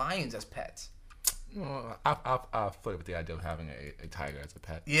tigers and lions as pets. Well, I flirted with the idea of having a tiger as a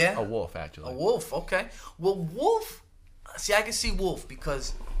pet. Yeah? A wolf, actually. A wolf, okay. Well, wolf, see, I can see wolf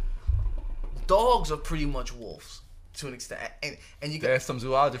because dogs are pretty much wolves to an extent. And you there's some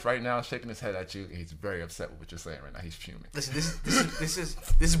zoologist right now shaking his head at you. He's very upset with what you're saying right now. He's fuming. Listen, this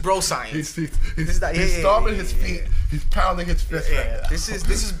is bro science. He's stomping his feet. Yeah. He's pounding his fist right now. This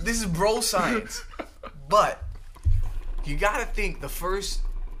is bro science. But you gotta think the first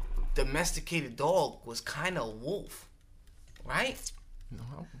domesticated dog was kind of a wolf, right? No,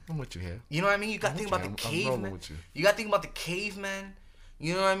 I'm with you here. You know what I mean? You gotta think about the caveman. You gotta think about the caveman.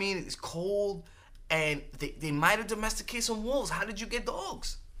 You know what I mean? It's cold. And they might have domesticated some wolves. How did you get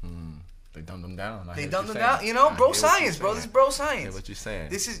dogs? They dumbed them down. They dumbed them down. You know, bro science, bro. This is bro science. Yeah, what you're saying.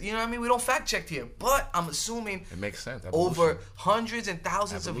 This is, you know what I mean? We don't fact check here. But I'm assuming it makes sense. Over hundreds and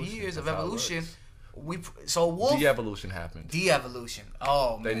thousands of years of evolution, wolf... De-evolution happened. De-evolution.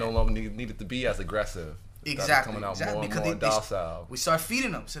 Oh, man. They no longer needed to be as aggressive. Exactly. Coming out more and more docile. We start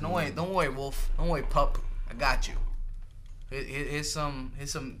feeding them. So don't worry, wolf. Don't worry, pup. I got you. Here's some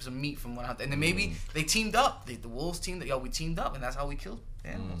meat from one out there. And then maybe they teamed up. The wolves teamed up. Yo, we teamed up, and that's how we killed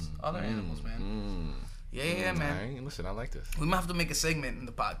animals. Other animals, man. Yeah, man. Listen, I like this. We might have to make a segment in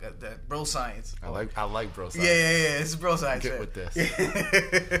the podcast, that bro science. I like bro science. Yeah. This is bro science. Get with this.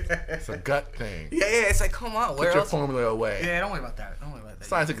 It's a gut thing. Yeah. It's like, come on. Put your formula away. Yeah, don't worry about that.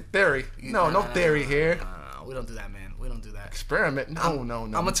 Scientific theory. No theory here. We don't do that, man. We don't do that. Experiment. No.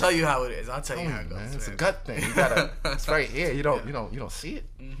 I'm gonna tell you how it is. I'll tell you how it goes. Man. It's a gut thing. You gotta. It's right here. You don't see it.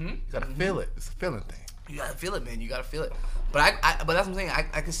 You gotta feel it. It's a feeling thing. You gotta feel it, man. You gotta feel it. But but that's what I'm saying.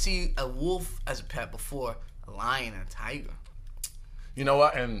 I could see a wolf as a pet before a lion and a tiger. You know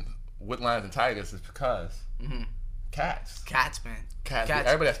what? And with lions and tigers is because cats. Cats, man. Cats.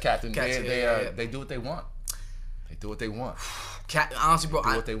 Everybody has cats, and they do what they want. They do what they want. Honestly, bro, do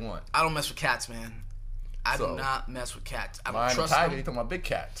what they want. I don't mess with cats, man. I do not mess with cats. I don't trust tiger, them. You talking about big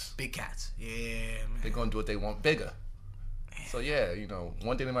cats? Big cats, yeah, man. They're gonna do what they want bigger. Man. So yeah,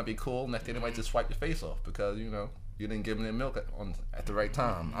 one day they might be cool, next day they might just swipe your face off because you didn't give them their milk at the right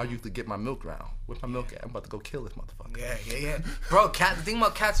time. I used to get my milk round. Where's my milk at? I'm about to go kill this motherfucker. Yeah. Bro, the thing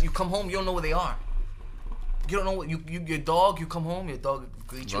about cats, you come home, you don't know where they are. You don't know what your dog. You come home, your dog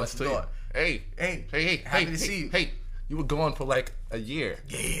greets you at the door. Hey, happy to see you. Hey. You were gone for like a year.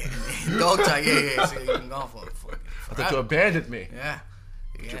 Yeah. Dog time, yeah. So you've been gone for I thought you abandoned me. Yeah.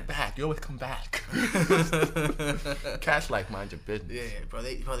 You're back. You always come back. Cats like mind your business. Yeah, bro.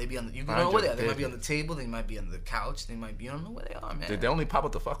 They be on the. You don't know where they are. They might be on the table. They might be on the couch. They might be. You don't know where they are, man. They only pop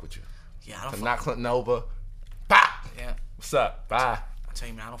up to fuck with you. Yeah, I don't. To knock Clinton over. Pop. Yeah. What's up? Bye. I tell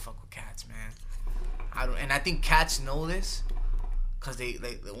you, man. I don't fuck with cats, man. I don't. And I think cats know this. Cause they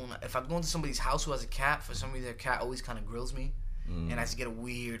if I go into somebody's house who has a cat, for some reason their cat always kind of grills me. and I just get a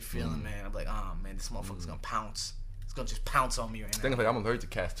weird feeling, man. I'm like, oh man, this motherfucker's gonna pounce. It's gonna just pounce on me right now. Things like I'm allergic to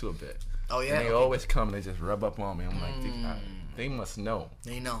cats too a bit. Oh yeah. And they always come and they just rub up on me. I'm like, they must know.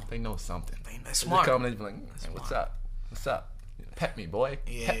 They know. They know something. They're smart. They come and they be like, hey, what's up? What's up? Pet me, boy.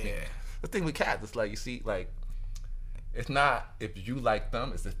 Yeah. Pet me. The thing with cats, it's like you see, like, it's not if you like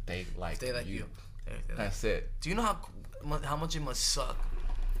them, it's if they like you. That's it. Do you know how much it must suck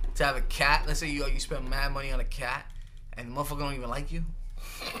to have a cat? Let's say you spend mad money on a cat, and the motherfucker don't even like you.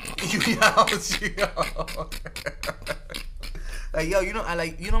 Like yo, you know how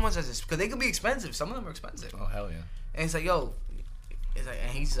much I just because they can be expensive. Some of them are expensive. Oh hell yeah. And it's like yo,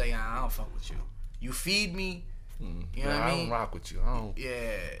 and he's like, I don't fuck with you. You feed me. You know what I mean? I don't rock with you. I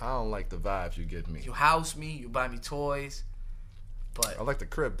don't like the vibes you give me. You house me. You buy me toys. But I like the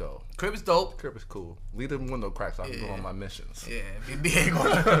crib though. Crib is dope. Crib is cool. Leave the window cracked so I can go on my missions. Yeah, be big.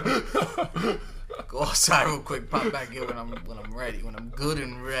 Go outside real quick. Pop back in when I'm ready. When I'm good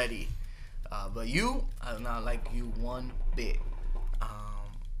and ready. But you, I do not like you one bit.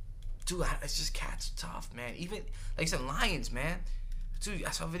 Dude, it's just cats tough, man. Even like I said, lions, man. Dude,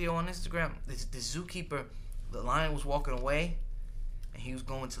 I saw a video on Instagram. The zookeeper, the lion was walking away, and he was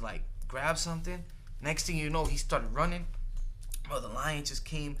going to like grab something. Next thing you know, he started running. Bro, the lion just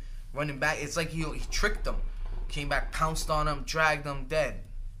came running back. It's like he tricked them. Came back, pounced on him, dragged them, dead.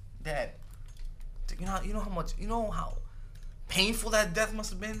 You know how painful that death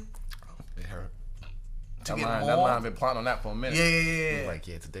must have been. It hurt. That lion been plotting on that for a minute. Yeah. He was like,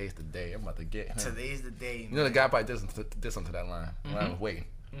 yeah, today's the day. I'm about to get him. Today's the day. Man. You know the guy probably did something to that lion. The lion was waiting.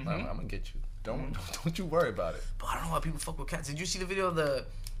 I'm gonna get you. Don't you worry about it. But I don't know why people fuck with cats. Did you see the video of the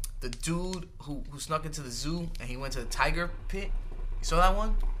dude who snuck into the zoo and he went to the tiger pit? You saw that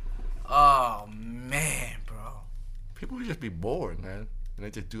one? Oh man, bro. People would just be bored, man, and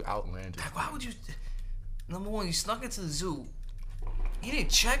they just do outlandish. Like, why would you? Number one, you snuck into the zoo. You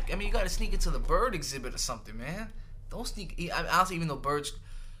didn't check. I mean, you gotta sneak into the bird exhibit or something, man. Don't sneak. Honestly, even though birds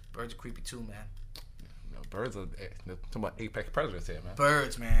are creepy too, man. Birds are talking about apex predators here, man.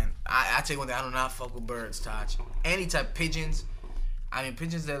 Birds, man. I tell you one thing, I do not fuck with birds, Taj. Any type of pigeons. I mean,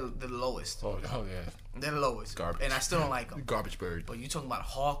 pigeons, they're the lowest. Oh yeah. They're the lowest. Garbage. And I still don't like them. Garbage bird. But you talking about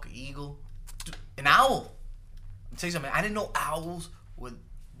hawk, eagle, an owl. I'll tell you something, man. I didn't know owls would,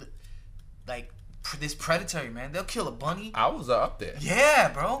 like, this predatory, man. They'll kill a bunny. Owls are up there. Yeah,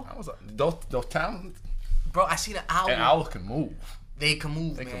 bro. Owls are, those towns. Bro, I seen an owl. And owls can move. They can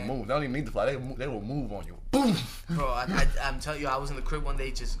move, They man. can move. They don't even need to fly. They will move on you. Boom. Bro, I'm telling you, I was in the crib one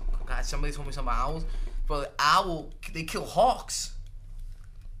day. Somebody told me something about owls. Bro, the owl, they kill hawks.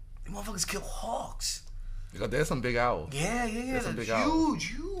 The motherfuckers kill hawks. There's some big owls. Yeah. There's some big huge, owls.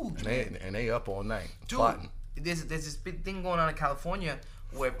 huge. And they up all night. Dude, plotting. there's this big thing going on in California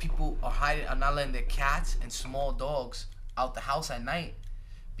where people are not letting their cats and small dogs out the house at night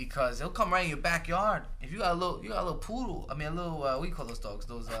because they'll come right in your backyard. If you got a little poodle, I mean a little what do you call those dogs?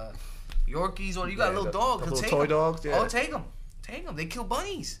 Those Yorkies, or you got a little dog. Little toy dogs. Yeah. Oh, take them. They kill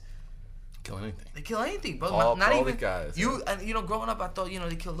bunnies. Kill anything. They kill anything, bro. All not even these guys. growing up, I thought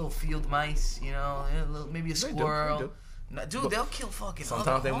they kill little field mice. Maybe a squirrel. They do. No, dude, they'll kill fucking.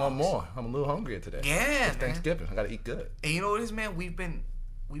 Sometimes they hogs. want more. I'm a little hungrier today. Yeah, it's Thanksgiving. I gotta eat good. And you know what it is, man? We've been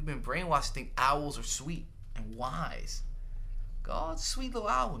brainwashed to think owls are sweet and wise. God, sweet little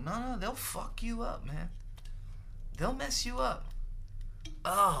owl. No, they'll fuck you up, man. They'll mess you up.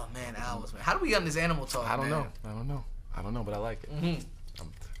 Oh man, owls, man. How do we get on this animal talk? I don't know, but I like it. Mm-hmm.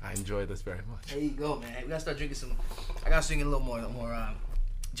 I enjoy this very much. There you go, man. We gotta start drinking some. I gotta drink a little more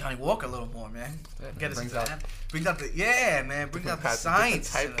Johnny Walker a little more, man. Yeah, Get us brings into that. Brings out the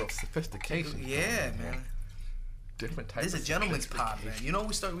science. Type of sophistication. Yeah, man. Different type. This is a gentleman's pod, man. You know what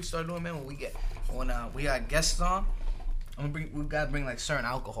we start doing, man, when we got guests on. We gotta bring like certain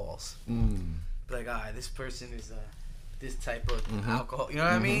alcohols. Be like, all right, this person is this type of alcohol. You know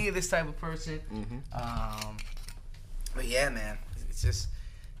what I mean? This type of person. But yeah, man, it's just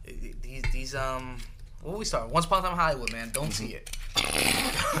these what we start? Once Upon a Time in Hollywood, man. Don't see it.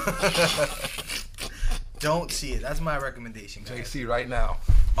 Don't see it. That's my recommendation, guys. JC right now.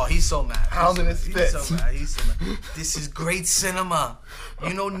 Oh, he's so mad. Pounding his fists. He's so mad. This is great cinema.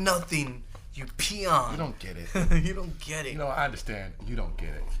 You know nothing. You peon. You don't get it. You don't get it. You know, I understand. You don't get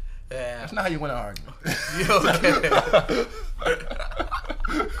it. Yeah. That's not how you win an argument. You don't get it.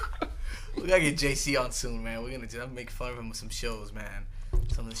 We gotta get JC on soon, man. We're gonna make fun of him with some shows, man.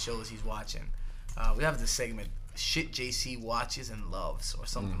 Some of the shows he's watching. We have this segment, shit JC watches and loves, or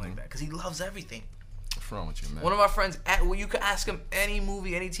something like that, because he loves everything. What's wrong with you, man? One of our friends, you could ask him any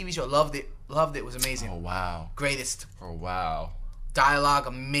movie, any TV show, loved it, was amazing. Oh wow. Greatest. Oh wow. Dialogue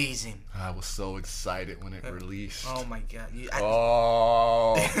amazing. I was so excited when it released. Oh my god.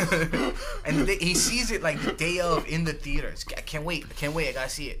 And he sees it like the day of in the theaters. I can't wait. I gotta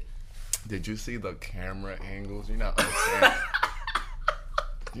see it. Did you see the camera angles? You not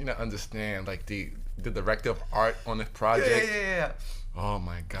understand like the directive art on this project. Yeah. Oh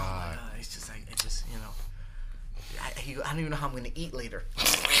my god. It's just like I don't even know how I'm gonna eat later. I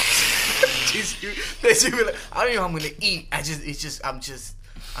don't even know how I'm gonna eat. I'm just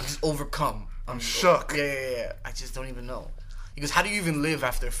overcome. I'm shook. Yeah. I just don't even know. He goes, how do you even live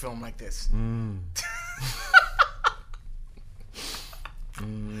after a film like this?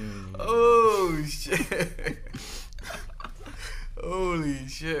 Oh shit. Holy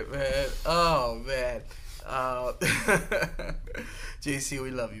shit, man. Oh man. JC, we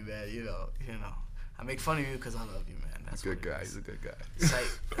love you, man. You know. I make fun of you because I love you, man. That's good guy. He's a good guy. It's like,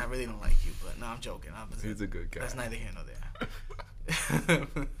 I really don't like you, but no, I'm joking. He's a good guy. That's neither here nor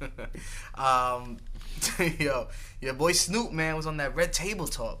there. Yo, your boy Snoop, man, was on that Red Table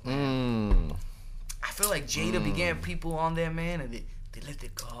Talk. Man. I feel like Jada began people on there, man, and they let their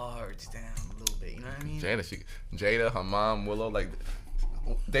guards down a little bit. You know what I mean? Jada, her mom, Willow, like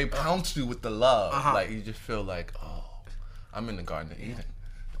they pounce you with the love. Like you just feel like, oh, I'm in the Garden of Eden.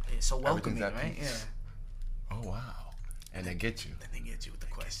 It's so welcoming, right? Yeah. Oh wow. And they get you. Then they get you with the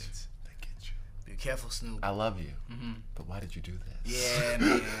questions. They get you. Be careful, Snoop. I love you. But why did you do this? Yeah,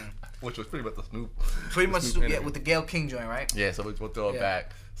 man. Which was pretty much the Snoop. Pretty much Snoop, yeah, with the Gayle King joint, right? Yeah, so we'll throw it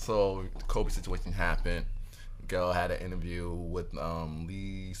back. So the Kobe situation happened. Gayle had an interview with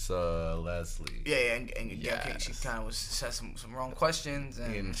Lisa Leslie. Yeah, and Gayle King, she kind of said some wrong questions.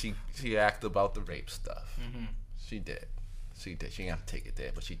 And she asked about the rape stuff. She did. She didn't have to take it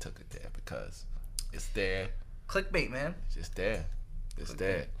there, but she took it there because it's there. Clickbait, man. It's just there. It's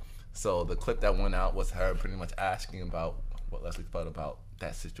there. So the clip that went out was her pretty much asking about what Leslie felt about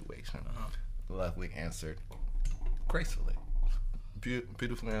that situation. Leslie answered gracefully.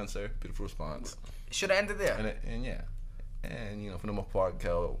 Beautiful answer, beautiful response. Should have ended there. And for the most part,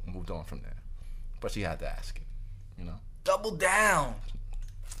 Gayle moved on from there. But she had to ask it, Double down.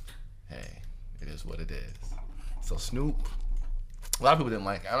 Hey, it is what it is. So Snoop, a lot of people didn't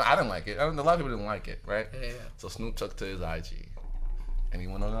like it. I didn't like it. A lot of people didn't like it, right? Yeah. So Snoop took to his IG, and he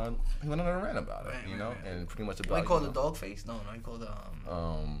went on a rant about it, right. And pretty much about. What he called the dog face? No, he called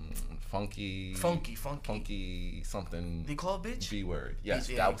funky something. He called bitch. B word. Yes,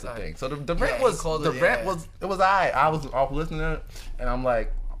 that was the thing. So the rant was it was I was off listening to it, and I'm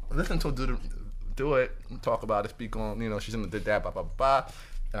like listening to her do it, talk about it, speak on. She shouldn't have did that. Blah blah blah.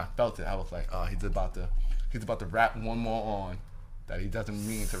 And I felt it. I was like, oh, he's about to rap one more on that he doesn't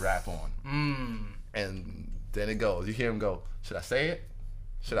mean to rap on. And then it goes. You hear him go, should I say it?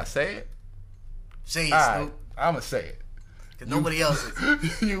 Should I say it? Say it, right, Snoop. I'm going to say it. Because nobody else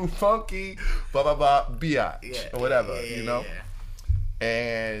is. You funky, blah, blah, blah, biatch, or whatever, Yeah.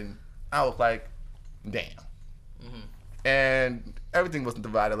 And I was like, damn. And everything wasn't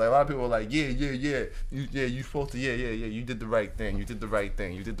divided. Like, a lot of people were like, yeah. You supposed to, you did the right thing. You did the right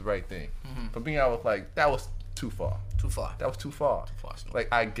thing. For me, I was like, that was too far. That was too far. Like,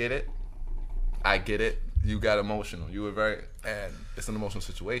 I get it. You got emotional. You were very, and it's an emotional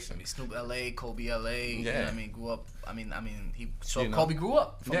situation. I mean, Snoop LA, Kobe LA. Yeah. You know what I mean, grew up. I mean, he saw Kobe grew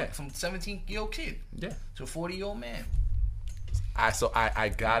up from 17-year-old kid. Yeah. To a 40-year-old man. I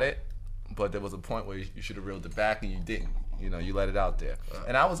got it, but there was a point where you should have reeled it back and you didn't. You let it out there,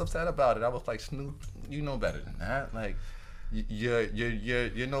 and I was upset about it. I was like, Snoop, you know better than that. Like,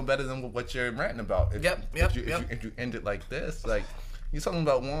 you're no better than what you're ranting about. If you end it like this, like you're talking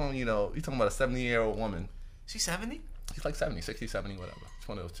about one, you're talking about a 70-year-old woman. She's 70? She's like 70, 60, 70, whatever. It's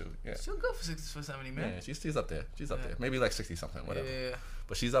one of those two. Yeah. Still good for 70, man. Yeah, she's up there. She's up there. Maybe like 60 something, whatever. Yeah.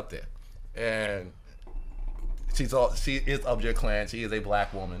 But she's up there, and she is of your clan. She is a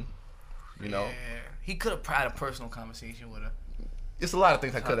black woman. Yeah. He could have had a personal conversation with her. It's a lot of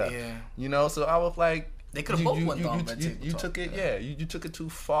things I could have. Yeah. So I was like, they could have both went on Red Table You Talk. took it, yeah. You took it too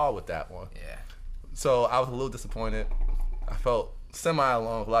far with that one. Yeah. So I was a little disappointed. I felt semi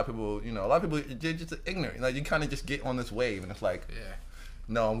alone. A lot of people, they're just ignorant. Like, you kind of just get on this wave, and it's like,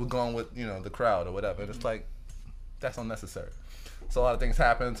 no, we're going with the crowd or whatever. And it's like, that's unnecessary. So a lot of things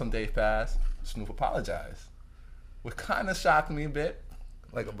happened. Some days passed. Snoop apologized, which kind of shocked me a bit.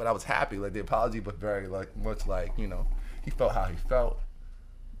 Like, but I was happy. Like, the apology was very much like he felt how he felt,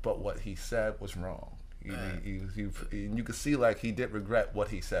 but what he said was wrong. You could see like he did regret what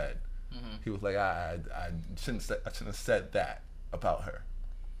he said. He was like, I shouldn't have said that about her.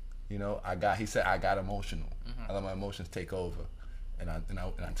 He said I got emotional. I let my emotions take over, and I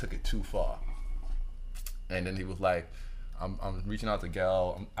took it too far. And then he was like, I'm reaching out to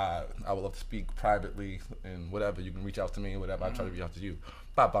Gail. I would love to speak privately and whatever. You can reach out to me, whatever. I try to reach out to you.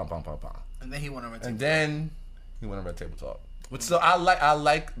 Bam, bam, bam, bam, bam. And then he went on Red Table. And then he went on Red Table Talk. Which so I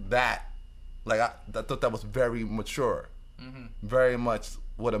like that. Like I thought that was very mature. Very much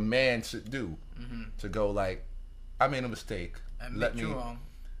what a man should do. To go like, I made a mistake. Let me wrong.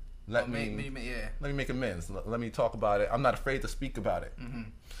 Let me make amends. Let me talk about it. I'm not afraid to speak about it.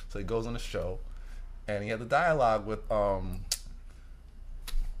 So he goes on the show, and he had the dialogue with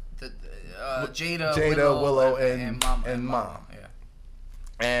Jada, Willow, and Mom. Yeah.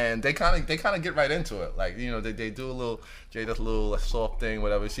 And they kind of get right into it. Like, you know, they do a little Jada's little soft thing,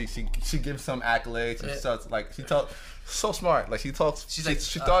 whatever. She gives some accolades and starts like she talks so smart. Like she talks. She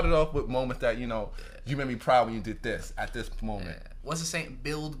started off with moments that, you know, you made me proud when you did this at this moment. What's the saying?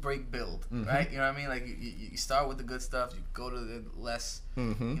 Build, break, build. Right? You know what I mean? Like you start with the good stuff, you go to the less,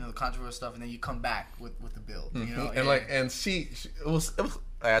 you know, the controversial stuff, and then you come back with the build. You know? And like, and she it was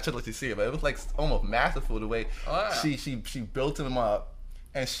I should let you see it, but it was like almost masterful the way she built him up,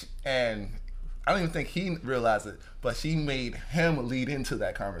 and I don't even think he realized it, but she made him lead into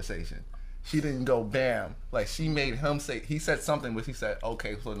that conversation. She didn't go bam. Like she made him say, he said something, which he said,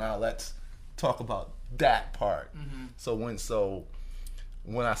 okay, so now let's talk about that part. So when I saw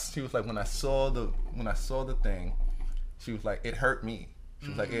the thing, she was like, it hurt me. She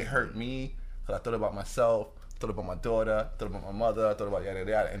was like, it hurt me because I thought about myself, thought about my daughter, thought about my mother, thought about yada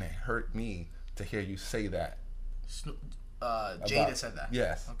yada yada, and it hurt me to hear you say that. Jada said that.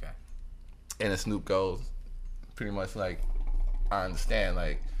 Yes. Okay. And then Snoop goes, pretty much like, I understand,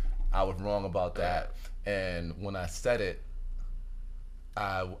 like, I was wrong about that. And when I said it,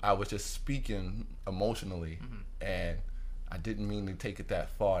 I was just speaking emotionally, and I didn't mean to take it that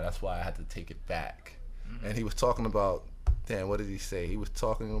far. That's why I had to take it back. And he was talking about, damn, what did he say? He was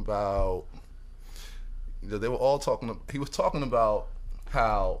talking about, they were all talking, he was talking about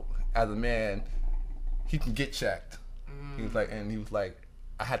how, as a man, he can get checked. He was like,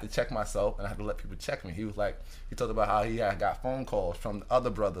 I had to check myself, and I had to let people check me. He was like, he talked about how he had got phone calls from the other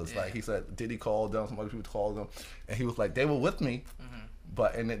brothers. Like he said, Diddy called them, some other people called them, and he was like, they were with me,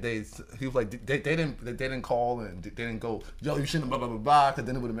 but he was like, they didn't call and they didn't go, yo, you shouldn't blah blah blah blah, because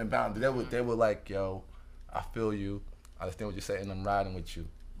then it would have been bound. They were like, yo, I feel you, I understand what you're saying, I'm riding with you,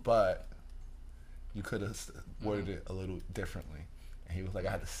 but you could have worded it a little differently. And he was like,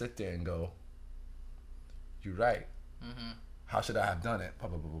 I had to sit there and go, you're right. How should I have done it? Blah,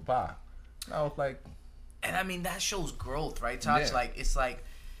 blah, blah, blah, blah. And I was like... And I mean, that shows growth, right, Taj? Yeah. Like, it's like,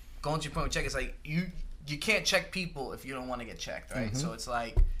 going to your point with check, it's like, you can't check people if you don't want to get checked, right? So it's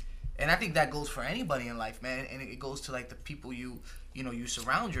like... And I think that goes for anybody in life, man. And it goes to, like, the people you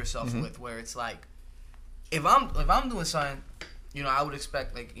surround yourself with, where it's like, if I'm doing something, you know, I would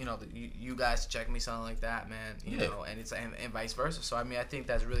expect, like, you know, you guys to check me, something like that, man. You know, and it's and vice versa. So, I mean, I think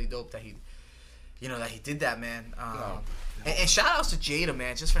that's really dope that he did that, man. And shout outs to Jada,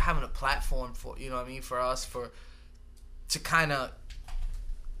 man, just for having a platform for, you know what I mean, for us, to kind of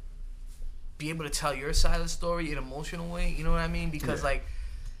be able to tell your side of the story in an emotional way, you know what I mean? Because, like,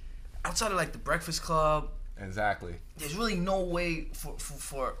 outside of, like, the Breakfast Club, exactly, there's really no way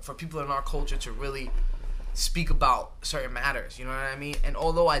for people in our culture to really speak about certain matters, you know what I mean? And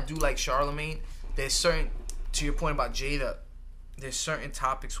although I do like Charlamagne, there's certain, to your point about Jada, there's certain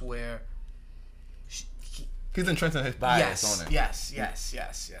topics where he's entrenching his bias on it. Yes.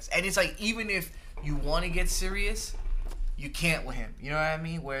 And it's like, even if you want to get serious, you can't with him. You know what I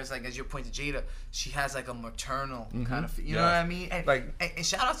mean? Whereas, like, as your point to Jada, she has, like, a maternal kind of, you know what I mean? And, like, and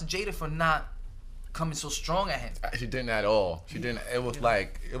shout out to Jada for not coming so strong at him. She didn't at all. She didn't. It was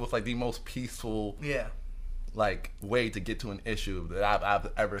like the most peaceful, like, way to get to an issue that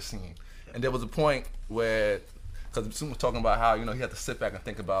I've ever seen. And there was a point where, because Soon was talking about how, you know, he had to sit back and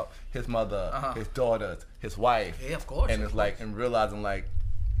think about his mother, his daughters, his wife. Yeah, of course. And it's like, and realizing, like,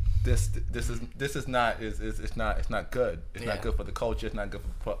 this is not it's not good. It's not good for the culture. It's not good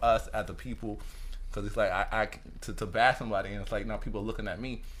for us as the people. Because it's like I to bash somebody, and it's like now people are looking at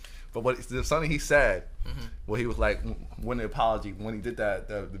me. But there's something he said where he was like, when the apology, when he did that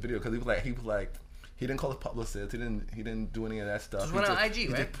the video, because he was like. He didn't call it publicist. He didn't do any of that stuff. Just went on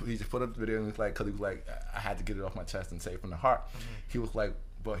IG, right? He just put up the video, and he was like, because he was like, I had to get it off my chest and say it from the heart. He was like,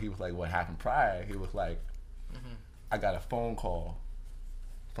 what happened prior? He was like, I got a phone call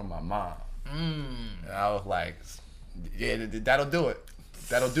from my mom, and I was like, yeah, that'll do it.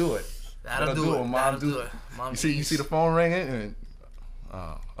 That'll do it. That'll do it. Mom, do it. Mom, you see the phone ringing, and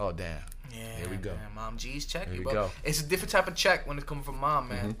oh damn. Yeah. Here we go. Man, Mom G's check. Here we go. It's a different type of check when it's coming from mom,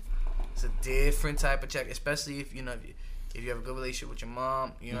 man. It's a different type of check, especially if, you know, if you have a good relationship with your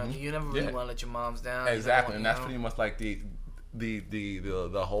mom, you know what I mean? You never really want to let your moms down. Exactly, and that's pretty much like the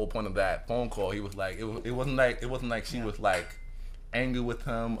whole point of that phone call. He was like, it wasn't like she was like angry with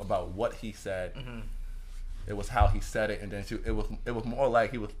him about what he said. It was how he said it, and then it was more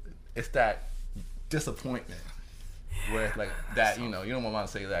like it's that disappointment where it's like that, you know, you don't want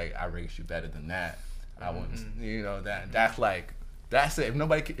to say like I raised you better than that. I wouldn't, you know, that's like, that's it. If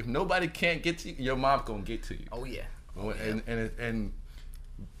nobody can't get to you, your mom's gonna get to you. Oh yeah. And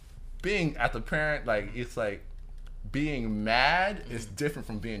being as a parent, like, it's like being mad is different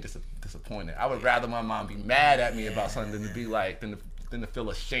from being disappointed. I would rather my mom be mad at me about something than to be like than to feel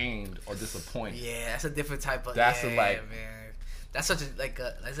ashamed or disappointed. Yeah, that's a different type of. That's man. That's such a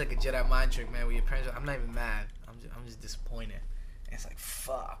that's like a Jedi mind trick, man. Where your parents, I'm not even mad. I'm just disappointed. And it's like,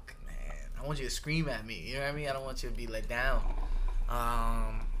 fuck, man. I want you to scream at me. You know what I mean? I don't want you to be let down.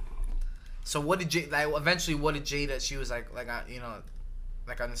 So what did eventually what did Jada? She was like you know,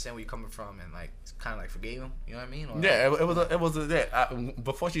 like I understand where you're coming from, and like kind of like forgave him. You know what I mean? Or, yeah, it was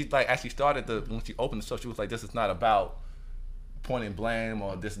before she like actually started when she opened the show, she was like, this is not about pointing blame,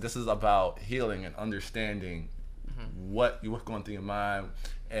 or this is about healing and understanding what's going through your mind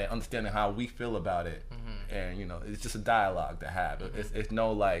and understanding how we feel about it. And you know, it's just a dialogue to have. It's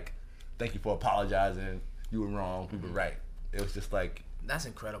no like, thank you for apologizing, you were wrong, we were right. It was just like, that's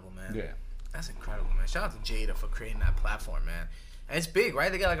incredible, man. Yeah, that's incredible, man. Shout out to Jada for creating that platform, man. And it's big, right?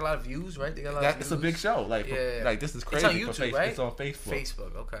 They got like a lot of views, right? They got a lot of views. It's a big show. Like, like this is crazy. It's on YouTube, right? It's on Facebook.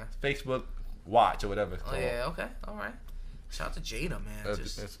 Facebook, okay. Facebook Watch or whatever it's called. Yeah, okay, all right. Shout out to Jada, man.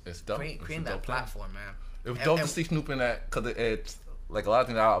 It's dope. Creating that platform, man. It was dope to see Snoop in that, because it's like a lot of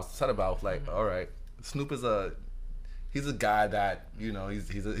things I was upset about. Was like, all right, Snoop is he's a guy that, you know,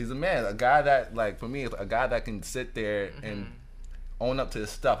 he's a man, a guy that, like, for me, a guy that can sit there and own up to his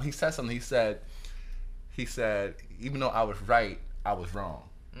stuff. He said something. He said, even though I was right, I was wrong.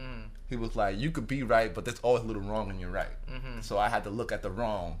 He was like, you could be right, but there's always a little wrong in your right. So I had to look at the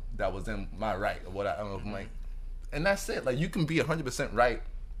wrong that was in my right, or what I don't know. I'm like, and that's it. Like, you can be 100% right,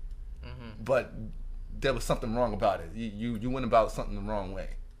 but there was something wrong about it. You went about something the wrong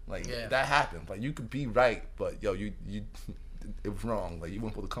way. Like, that happens. Like, you could be right, but yo, you it was wrong. Like, you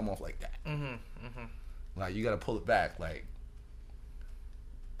weren't supposed to come off like that. Like, you got to pull it back. Like,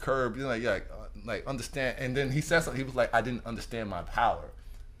 curb, you know, like understand. And then he said something. He was like, I didn't understand my power.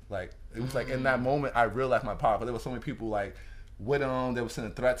 Like, it was like in that moment I realized my power. But there were so many people like with him. They were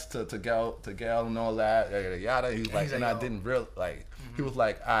sending threats to Gail and all that. Yada. He was like, and I didn't real like. He was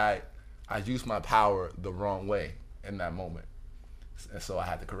like, I used my power the wrong way in that moment, and so I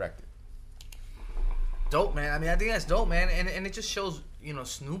had to correct it. Dope, man. I mean, I think that's dope, man. And it just shows, you know,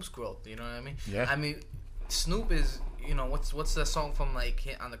 Snoop's growth. You know what I mean? Yeah. I mean, Snoop is, you know, what's that song from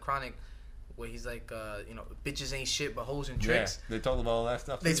like on the Chronic, where he's like, you know, bitches ain't shit but hoes and tricks. Yeah, they talk about all that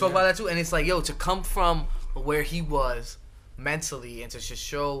stuff. They talk about that too, and it's like, yo, to come from where he was mentally and to just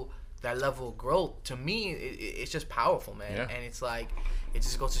show that level of growth, to me, it's just powerful, man. Yeah. And it's like, it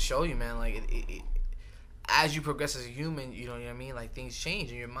just goes to show you, man, like it as you progress as a human, you know what I mean? Like, things change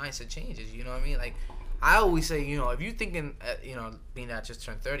and your mindset changes. You know what I mean? Like, I always say, you know, if you're thinking, you know, being that I just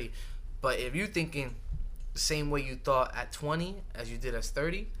turned 30, but if you're thinking the same way you thought at 20 as you did as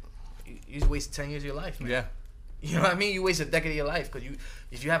 30, you just wasted 10 years of your life, man. Yeah. You know what I mean? You wasted a decade of your life because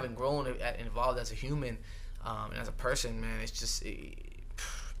if you haven't grown and evolved as a human and as a person, man, it's just,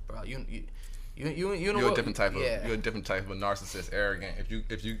 bro, you're a different type of you're a different type of a narcissist, arrogant.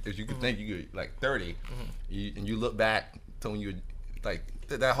 If you could think you're like 30, and you look back to when you were like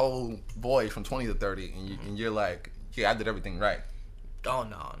that whole boy from 20 to 30, and you're like, yeah, I did everything right. Oh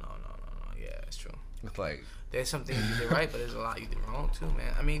no, yeah, it's true. It's like, there's some things you did right, but there's a lot you did wrong too,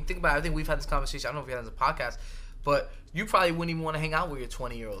 man. I mean, think about it. I think we've had this conversation. I don't know if we had it as a podcast, but you probably wouldn't even want to hang out with your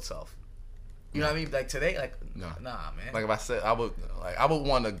 20-year-old self. You know what I mean? Like today, like nah, man. Like if I said I would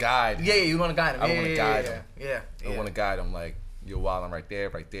want to guide him. Yeah, you want to guide him. I want to guide him. Yeah. I want to guide him. Like, you're wilding right there.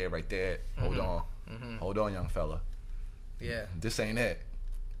 Hold on, hold on, young fella. Yeah. This ain't it.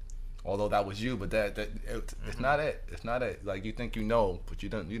 Although that was you, but it's not it. It's not it. Like, you think you know, but you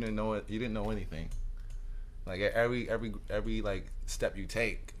didn't know it. You didn't know anything. Like, every like step you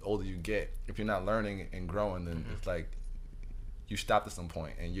take, older you get, if you're not learning and growing, then it's like you stopped at some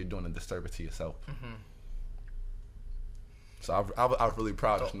point and you're doing a disservice to yourself. So I was really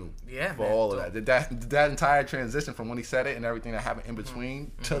proud of Snoop for all of that. That entire transition from when he said it and everything that happened in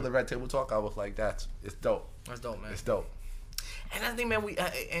between to the Red Table Talk, I was like, it's dope. That's dope, man. It's dope. And I think, man, we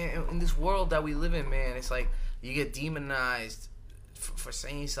in this world that we live in, man, it's like you get demonized for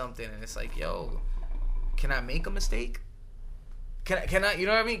saying something, and it's like, yo, can I make a mistake? Can I? You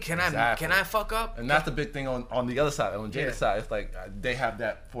know what I mean? Can I fuck up? And that's the big thing on the other side. On Jada's side, it's like they have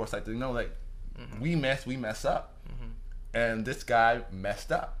that foresight to know, like we mess up, and this guy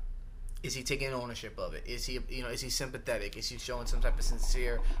messed up. Is he taking ownership of it? Is he, is he sympathetic? Is he showing some type of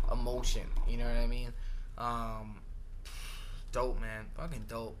sincere emotion? You know what I mean? Dope, man. Fucking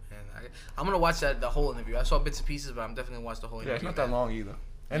dope, man. I'm gonna watch the whole interview. I saw bits and pieces, but I'm definitely gonna watch the whole interview. Yeah, it's not that long either.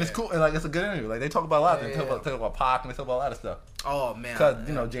 And it's cool, and like it's a good interview. Like they talk about a lot. They talk about Pac, and they talk about a lot of stuff. Oh man, because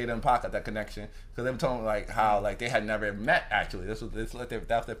Jada and Pac got that connection. Because they were talking like how like they had never met actually. That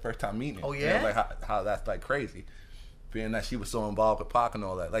was their first time meeting. Oh yeah, like how that's like crazy. Being that she was so involved with Pac and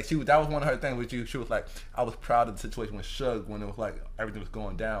all that, like that was one of her things. Which she was like, I was proud of the situation with Suge when it was like everything was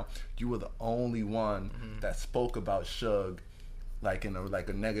going down. You were the only one that spoke about Suge, like in a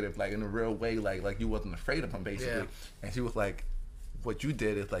negative, like in a real way, like you wasn't afraid of him basically. Yeah. And she was like, what you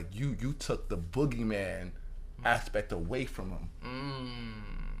did is like you took the boogeyman aspect away from him.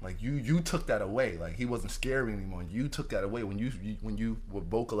 Like you took that away. Like he wasn't scary anymore. You took that away when you were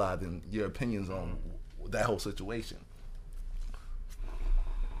vocalizing your opinions on that whole situation.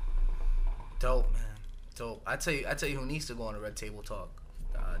 Dope, man. Dope. I tell you who needs to go on a Red Table Talk.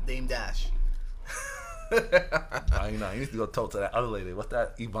 Dame Dash. You need to go talk to that other lady. What's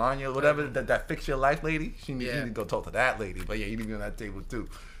that? Ivania, whatever. That fix your life lady. You need to go talk to that lady. But yeah, you need to be on that table too.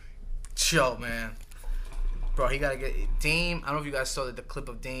 Chill, man. Bro, he gotta get Dame. I don't know if you guys saw the clip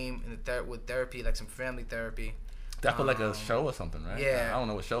of Dame in with therapy, like some family therapy. That was like a show or something, right? Yeah. I don't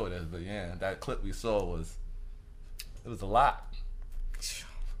know what show it is, but yeah, that clip we saw was a lot.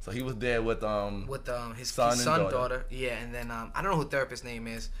 So he was there with his son and daughter. Yeah, and then I don't know who the therapist's name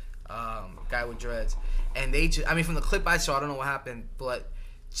is. Guy with dreads, and they just, from the clip I saw, I don't know what happened, but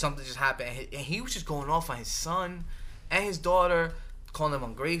something just happened, and he was just going off on his son and his daughter, calling them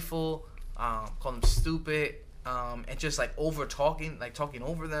ungrateful, calling them stupid, and just like talking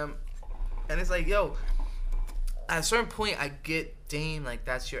over them, and it's like, yo, at a certain point, I get Dame, like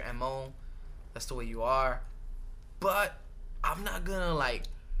that's your MO, that's the way you are, but I'm not gonna like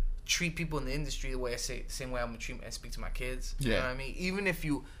treat people in the industry the way the same way I'm gonna treat and speak to my kids. You know what I mean? Even if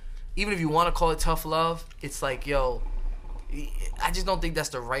you want to call it tough love, it's like, yo, I just don't think that's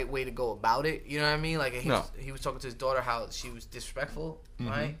the right way to go about it. You know what I mean? Like he was talking to his daughter how she was disrespectful,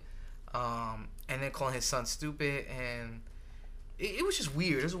 right? And then calling his son stupid, and it was just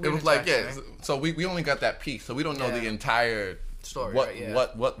weird. It was like, right? So we only got that piece, so we don't know the entire story.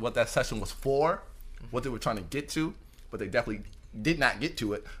 What that session was for, what they were trying to get to, but they definitely did not get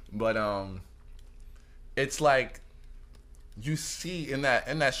to it. But it's like, you see in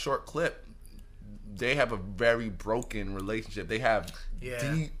that short clip, they have a very broken relationship. They have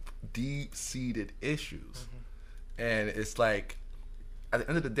deep-seated issues, and it's like, at the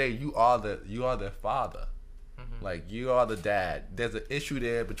end of the day, you are their father, like you are the dad. There's an issue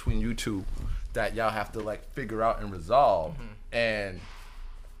there between you two that y'all have to like figure out and resolve, and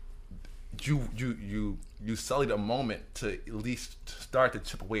you sullied a moment to at least start to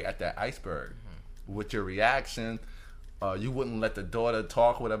chip away at that iceberg with your reaction. You wouldn't let the daughter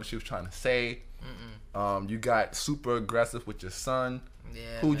talk whatever she was trying to say. You got super aggressive with your son,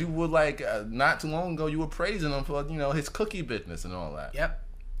 who you were like not too long ago you were praising him for his cookie business and all that. Yep.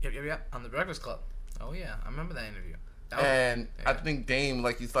 On the Breakfast Club. Oh yeah, I remember that interview. I think Dame,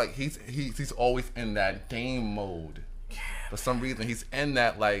 like he's always in that Dame mode. Yeah, for some reason he's in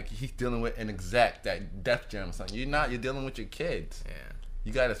that, like he's dealing with an exec, that Def Jam or something. You're dealing with your kids. Yeah.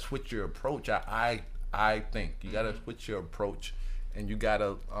 You gotta switch your approach. I think you gotta switch your approach, and you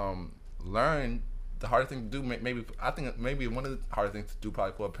gotta learn. The hardest thing to do, maybe one of the hardest things to do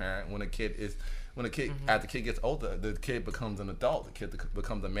probably for a parent as the kid gets older, the kid becomes an adult, the kid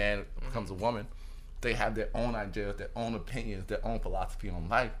becomes a man, becomes a woman. They have their own ideas, their own opinions, their own philosophy on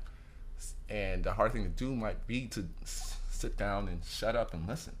life, and the hard thing to do might be to sit down and shut up and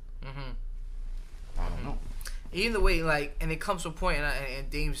listen. I don't know. Either way, like, and it comes to a point, and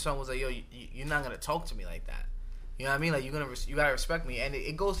Dame's son was like, "Yo, you're not gonna talk to me like that." You know what I mean? Like, you gotta respect me, and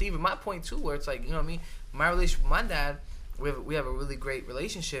it goes to even my point too, where it's like, you know what I mean? My relationship with my dad, we have a really great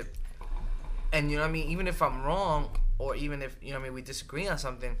relationship, and you know what I mean? Even if I'm wrong, or even if we disagree on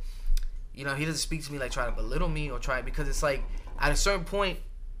something, he doesn't speak to me like try to belittle me or because it's like at a certain point,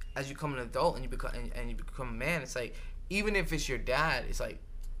 as you become an adult and you become a man, it's like even if it's your dad, it's like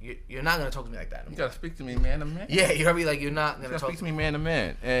you're not gonna talk to me like that anymore. You gotta speak to me man to man. Yeah, you know what I mean? Like, you're not gonna speak to me man to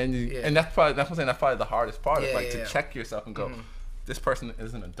man, and that's what I'm saying. That's probably the hardest part. To check yourself and go, this person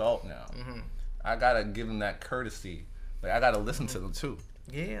is an adult now. I gotta give them that courtesy Like I gotta listen to them too.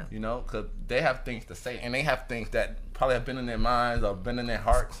 Yeah. You know, because they have things to say, and they have things that probably have been in their minds or been in their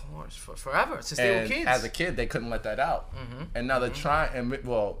hearts. Of course, forever since they were kids. As a kid, they couldn't let that out, and now they're trying. And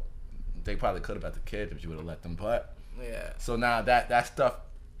well, they probably could have as a kid if you would have let them, but So now that stuff,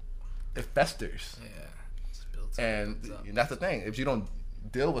 it festers. Yeah. And that's the thing. If you don't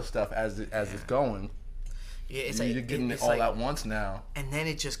deal with stuff as it's going, it's you're like, getting it all at once now. And then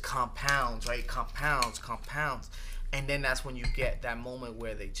it just compounds, right? Compounds. And then that's when you get that moment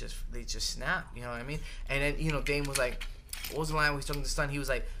where they just snap. You know what I mean? And then, you know, Dame was like, what was the line when he's talking to his son? He's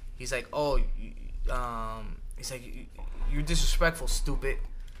like, oh, he's like, you're disrespectful, stupid.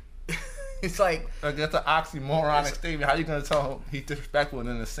 It's like that's an oxymoronic statement. How you gonna tell him he's disrespectful and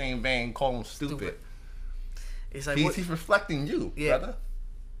in the same vein call him stupid? It's like he's reflecting you, brother.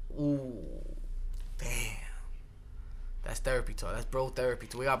 Ooh, damn. That's therapy talk. That's bro therapy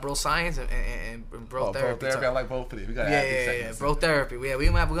talk. We got bro science and bro therapy. Bro therapy. I like both of these. We got these segments. Bro therapy. Yeah,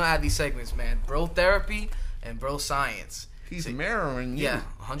 we're gonna add these segments, man. Bro therapy and bro science. He's mirroring you. Yeah,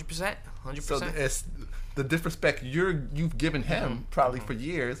 100%. 100%. So it's the disrespect you've given him probably for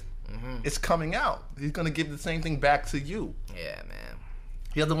years. It's coming out. He's gonna give the same thing back to you. Yeah, man.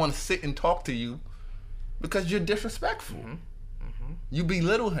 He doesn't want to sit and talk to you because you're disrespectful. You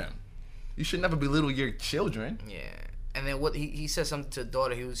belittle him. You should never belittle your children. Yeah. And then what he said something to the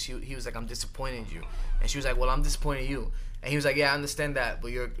daughter. He was like, I'm disappointed in you. And she was like, well, I'm disappointed in you. And he was like, yeah, I understand that,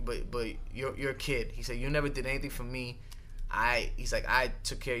 but you're a kid. He said, you never did anything for me. He's like, I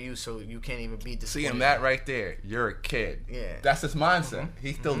took care of you, so you can't even be disappointed. See, and that right there, you're a kid. Yeah. That's his mindset.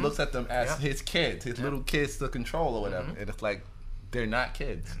 He still looks at them as his kids, his little kids to control or whatever. And it's like, they're not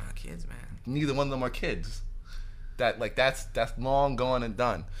kids. They're not kids, man. Neither one of them are kids. That's some gone and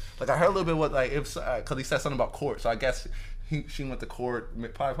done. Like I heard a little bit what because he said something about court, so I guess she went to court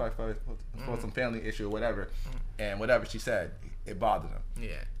probably for some family issue or whatever, and whatever she said, it bothered him.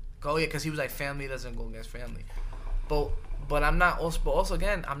 Yeah. Oh yeah, because he was like, family doesn't go against family, but I'm not also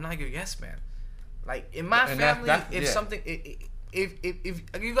again, I'm not your yes man. Like in my family, if something. If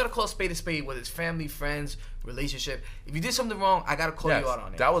you gotta call a spade, whether it's family, friends, relationship. If you did something wrong, I gotta call you out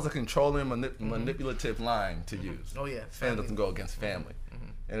on it. That was a controlling, manipulative line to use. Oh yeah, family doesn't go against family,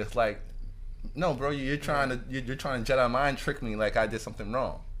 and it's like, no, bro, you're trying to Jedi mind trick me like I did something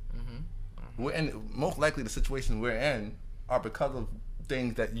wrong. And most likely the situations we're in are because of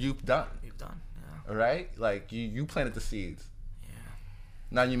things that you've done. Yeah. All right, like you planted the seeds. Yeah.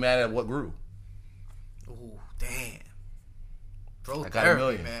 Now you mad at what grew. Ooh, damn. Bro, I got therapy, 1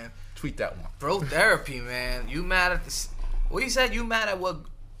 million. man. Tweet that one. Bro, therapy, man. You mad at this? What you said? You mad at what?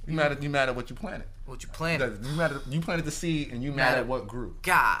 You mad at what you planted. What you planted? You planted the seed, and you mad at what grew.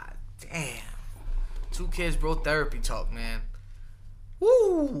 God damn. 2 kids, bro. Therapy talk, man.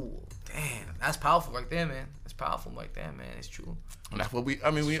 Woo. Damn, that's powerful right there, man. That's powerful right there, man. It's true. And that's what we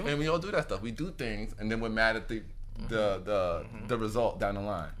all do that stuff. We do things, and then we're mad at the result down the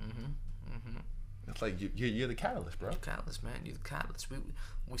line. It's like you're the catalyst, bro. You're the catalyst, man. You're the catalyst.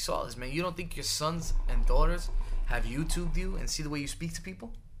 We saw this, man. You don't think your sons and daughters have YouTubed you and see the way you speak to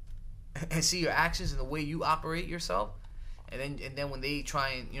people, and see your actions and the way you operate yourself, and then when they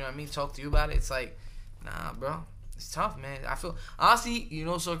try and talk to you about it, it's like, nah, bro. It's tough, man. I feel honestly,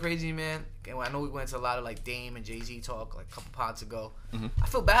 so crazy, man. And I know we went into a lot of like Dame and Jay-Z talk like a couple pods ago. I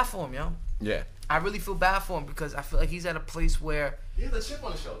feel bad for him, yo. Yeah. I really feel bad for him because I feel like he's at a place where he has a chip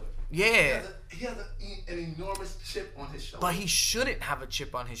on his shoulder. Yeah. He has an enormous chip on his shoulder. But he shouldn't have a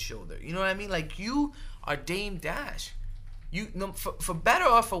chip on his shoulder. You know what I mean? Like, you are Dame Dash. For better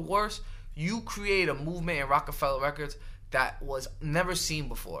or for worse, you create a movement in Rockefeller Records that was never seen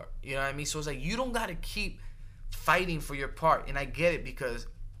before. You know what I mean? So it's like, you don't got to keep fighting for your part. And I get it because,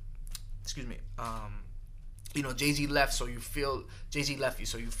 Jay-Z left, so Jay-Z left you,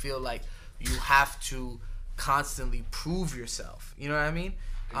 so you feel like you have to constantly prove yourself. You know what I mean?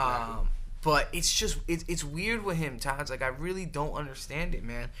 Exactly. But it's just it's weird with him, Taj. Like, I really don't understand it,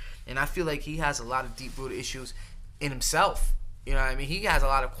 man. And I feel like he has a lot of deep-rooted issues in himself. You know what I mean? He has a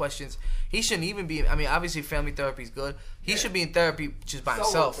lot of questions. He shouldn't even be. I mean, obviously, family therapy is good. He should be in therapy just by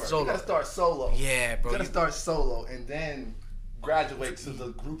himself. Solo. You gotta start solo. Yeah, bro. You gotta start solo and then graduate to the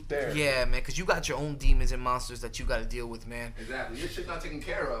group therapy. Yeah, man, because you got your own demons and monsters that you got to deal with, man. Exactly. Your shit's not taken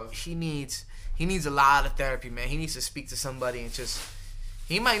care of. He needs a lot of therapy, man. He needs to speak to somebody and just.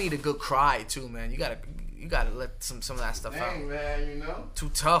 He might need a good cry too, man. You gotta let some of that stuff out. Dang, man, Too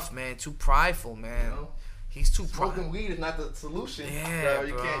tough, man. Too prideful, man. He's too prideful. Smoking weed is not the solution. Yeah, bro.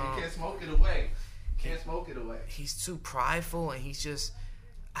 You can't smoke it away. He's too prideful, and he's just.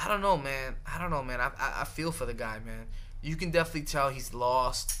 I don't know, man. I feel for the guy, man. You can definitely tell he's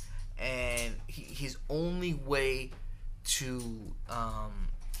lost, and his only way to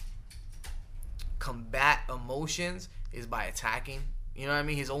combat emotions is by attacking. You know what I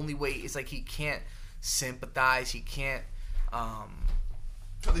mean? His only way is like he can't sympathize. He can't.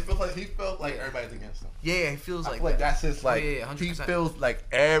 Cause he felt like everybody's against him. Yeah, he feels like like that's his like. Yeah, he feels like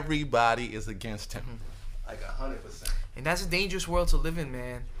everybody is against him, like 100%. And that's a dangerous world to live in,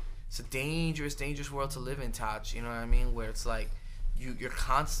 man. It's a dangerous, dangerous world to live in, Taj. You know what I mean? Where it's like you're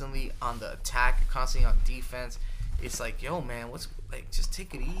constantly on the attack, you're constantly on defense. It's like, yo, man, what's like? Just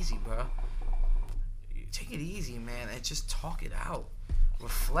take it easy, bro. Take it easy, man, and just talk it out.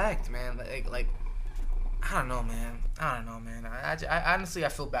 Reflect, man. Like. I don't know, man. I honestly, I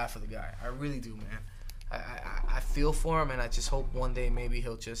feel bad for the guy. I really do, man. I feel for him, and I just hope one day maybe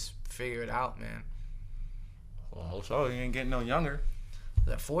he'll just figure it out, man. Well, so he ain't getting no younger.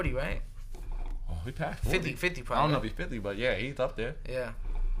 He's at 40, right? Oh, he passed 40. 50 probably. I don't know if he's 50, but yeah, he's up there. Yeah.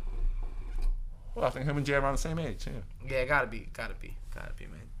 Well, I think him and Jay are around the same age, yeah. Yeah, gotta be,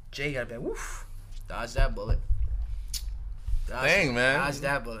 man. Jay gotta be, woof. Dodge that bullet. Dang, man. Dodge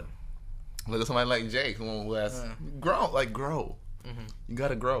that bullet. Look at somebody like Jay who has grow. Mm-hmm. You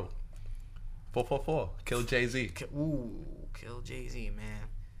gotta grow. 444. Kill Jay-Z. Kill Jay-Z, man.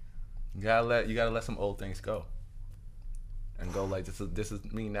 You gotta let some old things go. And go like this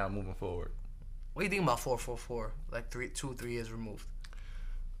is me now moving forward. What do you think about 444? Like 3 years removed.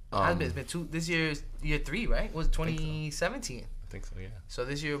 It's been two. This year's year 3, right? It was 2017. I think so, yeah. So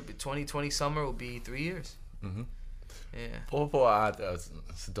this year, 2020 summer will be 3 years. Mm-hmm. Yeah. 444,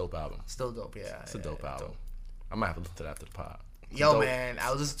 it's a dope album. Still dope, yeah. It's a dope album. Dope. I might have to listen to that after the pod. Yo, man,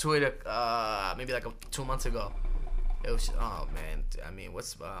 I was listening to it maybe like 2 months ago. It was, oh man, I mean,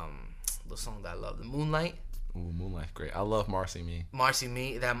 what's the song that I love? The Moonlight. Ooh, Moonlight's great. I love Marcy Me. Marcy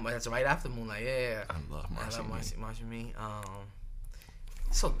Me, that's right after Moonlight. Yeah. I love Marcy Me.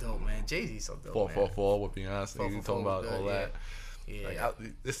 So dope, man. Jay-Z's so dope. 444 with Beyonce. You talking about all that? Yeah.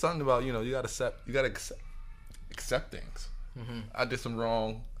 Like, it's something about you gotta accept things. Mm-hmm. I did some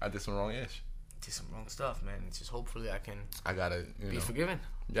wrong ish. Did some wrong stuff, man. It's just hopefully I gotta be forgiven.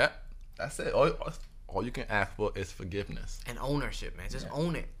 Yeah, that's it. All you can ask for is forgiveness and ownership, man. Just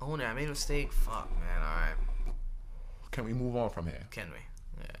own it. I made a mistake. Fuck, man. All right. Can we move on from here? Can we?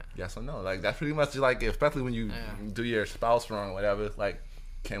 Yeah. Yes or no? Like that's pretty much like, especially when you do your spouse wrong or whatever. It's like,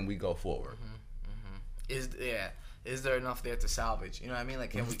 can we go forward? Mm-hmm. Is there enough there to salvage? You know what I mean?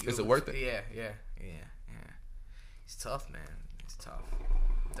 Like, can we? Is it worth it? Yeah. It's tough, man. It's tough.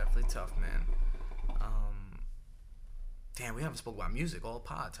 Definitely tough, man. Damn, we haven't spoken about music all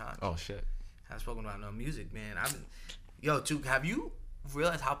pod time. Oh shit. Haven't spoken about no music, man. Have you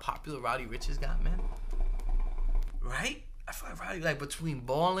realized how popular Roddy Ricch has got, man? Right? I feel like Roddy, like between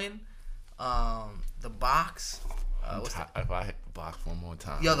Ballin', The Box. If I hit the box one more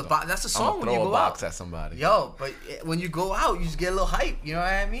time, yo, that's the song when you go out. Throw a box at somebody. Yo, but when you go out, you just get a little hype. You know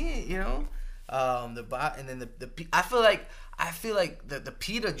what I mean? You know, the box, and then the I feel like the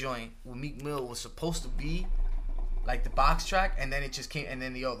Peter joint with Meek Mill was supposed to be like the box track, and then it just came, and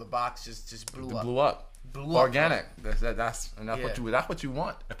then the box just blew up. Organic. That's what you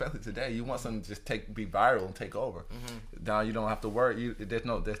want. Especially today, you want something to just be viral and take over. Mm-hmm. Now you don't have to worry. There's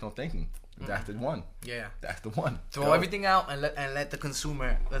no thinking. Mm-hmm. That's the one. Yeah, that's the one. Throw everything out and let the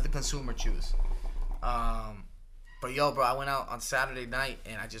consumer choose. But yo, bro, I went out on Saturday night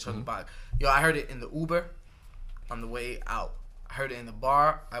and I just heard the box. Yo, I heard it in the Uber on the way out. I heard it in the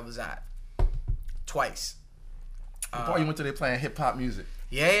bar I was at twice. Before you went to there playing hip hop music.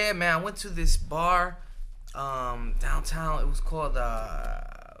 Yeah, man. I went to this bar downtown. It was called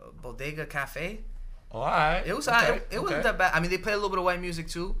Bodega Cafe. All right. It was alright. It wasn't that bad. I mean, they played a little bit of white music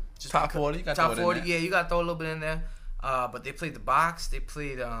too. Just top 40. You got top 40. Yeah, you got to throw a little bit in there. But they played the box. They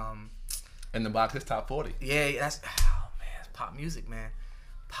played. And the box is top 40. Yeah, it's pop music, man.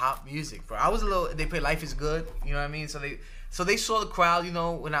 Pop music, bro. They played Life Is Good. You know what I mean? So they saw the crowd. You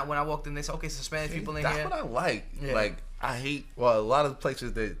know, when I walked in, they said, okay, some Spanish people in here. That's what I like. Yeah. Like I hate. Well, a lot of the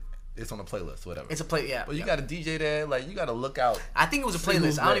places it's on a playlist, whatever. It's a play, yeah. But you got a DJ there, like you got to look out. I think it was a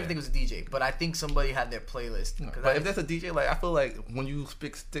playlist. I don't even think it was a DJ, but I think somebody had their playlist. No, but if there's a DJ, like I feel like when you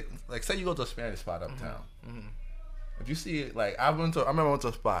stick, like say you go to a Spanish spot uptown, if you see it, like I remember I went to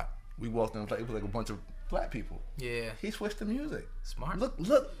a spot. We walked in, it was like a bunch of black people. Yeah. He switched the music. Smart. Look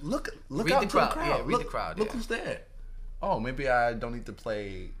read out the crowd. To the crowd. Yeah, read the crowd. Look who's there. Oh, maybe I don't need to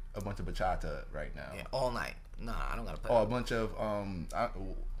play a bunch of bachata right now. Yeah, all night. Nah, I don't gotta play. Oh, a bunch of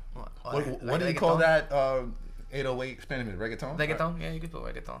what do you call that? 808 Spanish music, reggaeton. Reggaeton, right? Yeah, you could put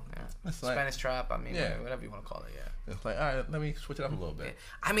reggaeton. Yeah, Spanish trap. I mean, whatever you want to call it. Yeah. It's like, all right, let me switch it up a little bit. Yeah.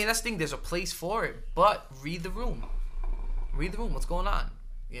 I mean, that's the thing. There's a place for it, but read the room. Read the room. What's going on?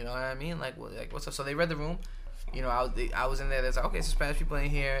 You know what I mean? Like what's up? So they read the room. You know, I was in there. There's like, okay, some Spanish people in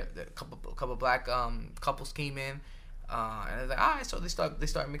here. A couple black couples came in, and it's like, all right. So they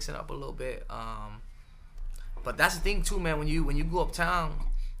start mixing up a little bit. But that's the thing too, man. When you go uptown,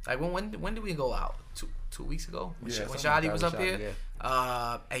 like when did we go out? 2 weeks ago when Shadi was up here.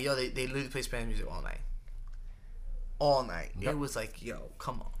 Yeah. And yo, they literally play Spanish music all night. All night. Yep. It was like, yo,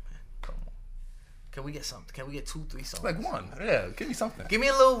 come on, man, come on. Can we get something? Can we get 2-3 songs? Like one, yeah. Give me something. Give me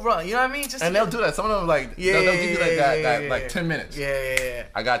a little run. You know what I mean? Just and they'll do that. Some of them like they'll give you like that like 10 minutes. Yeah.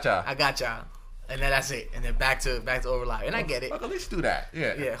 I got y'all. And then that's it. And then back to Over Live. And I get it. Look, at least do that.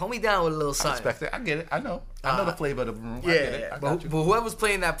 Yeah. Yeah. Hold me down with a little something. I respect it. I get it. I know the flavor of the room. Yeah. I get it. But whoever's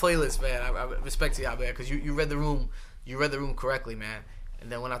playing that playlist, man, I respect you out there because you read the room. You read the room correctly, man.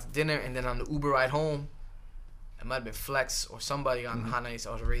 And then went out to dinner, and then on the Uber ride home, it might have been Flex or somebody on Hot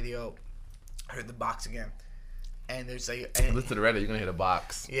 97 or the radio. I heard the box again. And there's like... Listen to the radio, you're going to hear the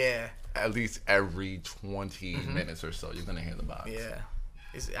box. Yeah. At least every 20 minutes or so, you're going to hear the box. Yeah.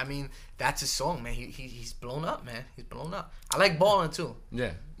 I mean, that's his song, man. He's blown up, man. He's blown up. I like Ballin' too.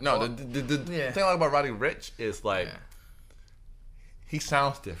 Yeah. No, the thing I like about Roddy Ricch is like... Yeah. He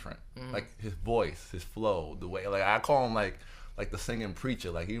sounds different. Like his voice, his flow, the way... Like I call him like the singing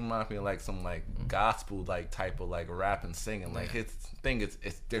preacher. Like he reminds me of like some like gospel like type of like rap and singing. Like his thing it's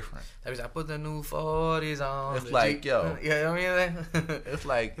different. I put the new 40s on. It's like yo. Yeah, I mean it's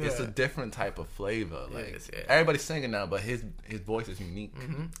like it's a different type of flavor. Like everybody's singing now, but his voice is unique.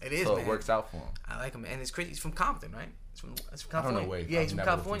 It is. So man. It works out for him. I like him, and it's crazy. He's from Compton, right? It's from California. I don't know where. Yeah, he's from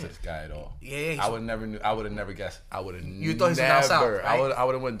California. To this guy at all. Yeah. I would have never guessed. I would have. You thought he was down south, right? I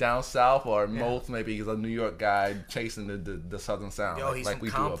would have went down south, or most maybe he's a New York guy chasing the southern sound. Yo, he's from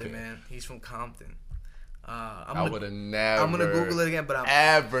Compton, man. He's from Compton. I would have never. I'm gonna Google it again, but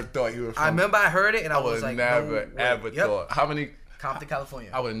ever thought you were. I remember I heard it, and I was like, never ever thought. How many? Compton,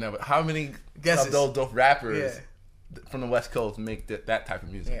 California. I would have never. How many of those rappers? Yeah. From the West Coast make that type of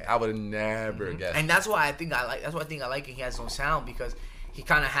music. Yeah. I would have never guessed. And that's why I think I like it. He has his own sound because he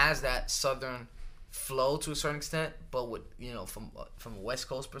kind of has that southern flow to a certain extent, but with from a West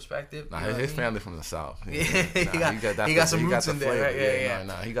Coast perspective. Nah, his family from the South. Yeah, he got some roots in there. Right?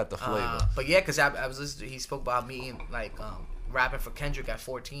 Yeah. He got the flavor. But yeah, because I was listening. He spoke about me like rapping for Kendrick at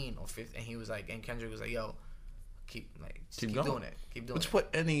 14 or 15, and he was like, and Kendrick was like, "Yo, keep doing it. Keep doing it." Which what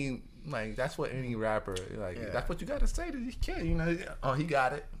any. Like that's what any rapper that's what you gotta say to these kids, Oh, he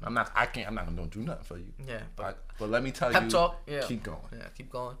got it. I'm not gonna do nothing for you. Yeah, but let me tell pep you, talk. Keep going. Yeah,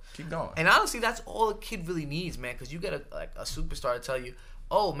 keep going. Keep going. And honestly, that's all a kid really needs, man. Because you get a superstar to tell you,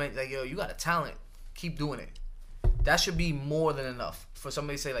 oh man, like yo, you got a talent. Keep doing it. That should be more than enough for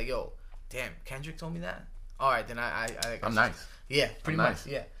somebody to say like, yo, damn, Kendrick told me that. All right, then I'm nice. Yeah, pretty much.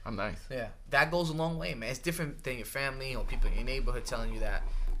 Yeah, I'm nice. Yeah, that goes a long way, man. It's different than your family or people in your neighborhood telling you that.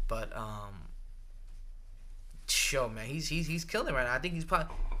 But man, he's killing it right now. I think he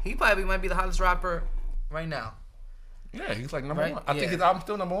probably might be the hottest rapper right now. Yeah, he's like number one. I think his album's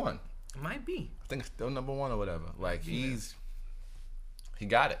still number one. It might be. I think it's still number one or whatever. Like he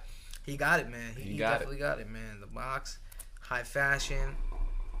got it. He got it, man. He definitely got it, man. The box, high fashion.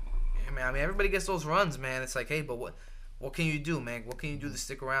 Yeah, man. I mean, everybody gets those runs, man. It's like, hey, but what can you do, man? What can you do to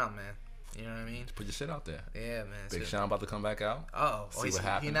stick around, man? You know what I mean? Just put your shit out there. Yeah, man. Big Sean about to come back out. See what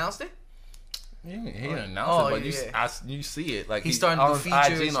happens. He announced it? He didn't announce it, but you see it. Like he's starting to do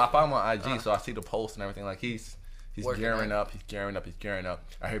features. IG, I follow him on IG, so I see the posts and everything. Like he's gearing up. He's gearing up.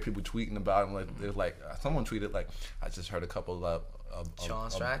 I heard people tweeting about him. Like someone tweeted like, I just heard a couple of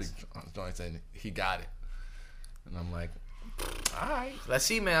Sean's tracks joints saying he got it, and I'm like, all right. Let's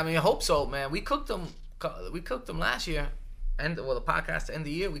see, man. I mean, I hope so, man. We cooked them last year. The podcast to end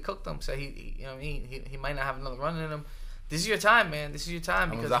the year, we cooked him. So he might not have another run in him. This is your time, man. This is your time.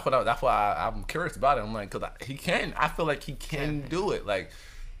 Because that's why I'm curious about it. I'm like, because he can. I feel like he can do it. Like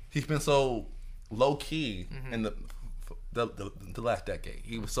he's been so low key in the last decade.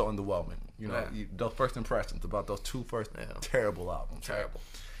 He was so underwhelming. Those first impressions about those two first terrible albums. Terrible.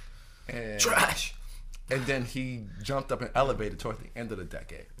 And, trash. And then he jumped up and elevated towards the end of the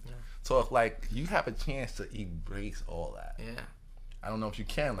decade. Yeah. So it's like you have a chance to erase all that. Yeah. I don't know if you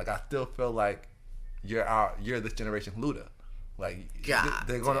can. Like I still feel like you're this generation Luda. Like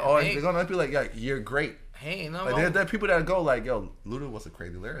they're gonna be like, yeah, you're great. Hey, no. Like, there are people that go like, yo, Luda was a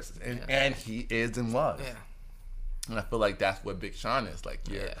crazy lyricist, and he is and was. Yeah. And I feel like that's what Big Sean is. Like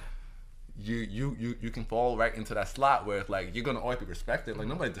you can fall right into that slot where it's like you're gonna always be respected. Like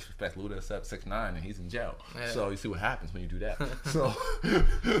nobody disrespects Luda except 6ix9ine, and he's in jail. Yeah. So you see what happens when you do that. So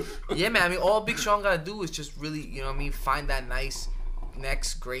yeah, man. I mean, all Big Sean gotta do is just really, find that nice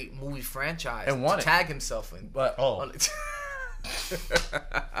next great movie franchise and want to tag himself in. But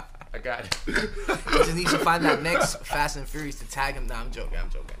I got it. He just needs to find that next Fast and Furious to tag him. Nah, I'm joking.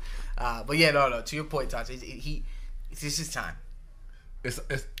 But yeah, no. To your point, Tasha, this is time.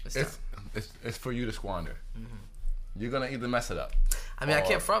 It's for you to squander. Mm-hmm. You're gonna either mess it up. I mean, I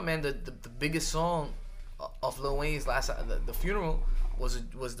can't front, man. The biggest song of Lil Wayne's the funeral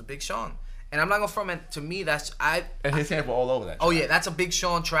was the Big Sean, and I'm not gonna front, man. To me, and his hands were all over that. Oh yeah, that's a Big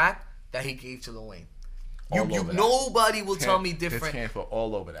Sean track that he gave to Lil Wayne. Nobody will tell me different. His hands were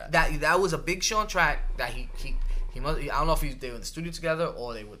all over that. That was a Big Sean track that he must. I don't know if they were in the studio together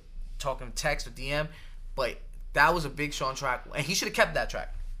or they were talking text or DM, but that was a Big Sean track, and he should have kept that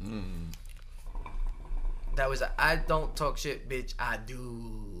track. That was I don't talk shit, bitch. I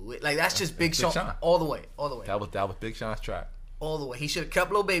do it. Like that's just Big Sean all the way. That was Big Sean's track. All the way. He should have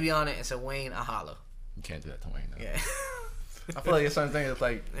kept Lil Baby on it and said, Wayne, I holla. You can't do that to Wayne. No. Yeah. I feel like it's something that's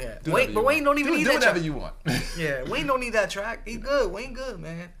like, Wayne don't even need that track. Do whatever you want. Yeah, Wayne don't need that track. He good. Wayne good,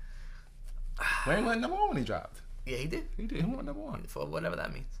 man. Wayne went number one when he dropped. Yeah, he did. He went number one. For whatever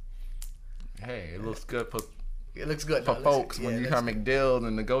that means. Hey, it looks good for. It looks good for folks when you try to make deals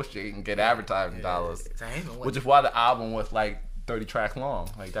and negotiate and get advertising dollars. Which is why the album was like 30 tracks long.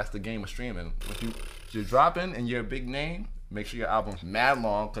 Like that's the game of streaming. If you're dropping and you're a big name, make sure your album's mad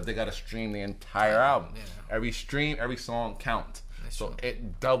long because they gotta stream the entire album. Yeah. Every stream, every song counts. So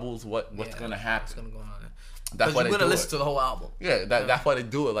it doubles what's gonna happen. What's gonna go on. That's why you're gonna listen to the whole album. Yeah, that's why they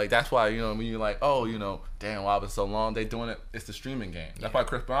do it. Like that's why when you're like, oh, damn, why was so long? They doing it. It's the streaming game. That's why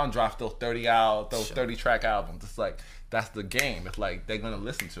Chris Brown drops those 30 track albums. It's like that's the game. It's like they're gonna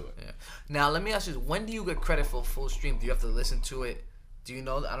listen to it. Yeah. Now let me ask you: when do you get credit for full stream? Do you have to listen to it? Do you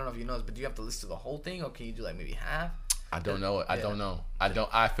know? I don't know if you know this, but do you have to listen to the whole thing, or can you do like maybe half? I don't know it. I don't know.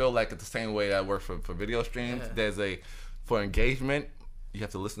 I feel like it's the same way that works for video streams. Yeah. For engagement, you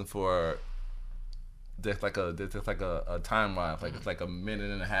have to listen for. There's like a timeline. Like it's like a minute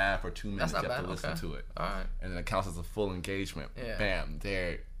and a half or 2 minutes. You have to listen to it. All right. And then it counts as a full engagement. Yeah. Bam,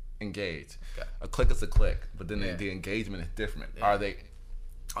 they're engaged. Okay. A click is a click, but then the engagement is different. Yeah. Are they?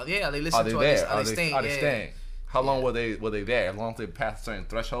 Oh yeah, are they listening to it? Are they staying? Are they staying? How long were they there? As long as they pass a certain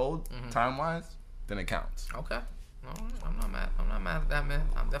threshold, time-wise, then it counts. Okay. No, I'm not mad. I'm not mad at that, man.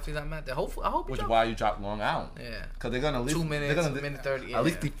 I'm definitely not mad at that. I hope. Which is why you drop long out. Yeah. Because they're gonna listen. 2 minutes, minute 30. Yeah. At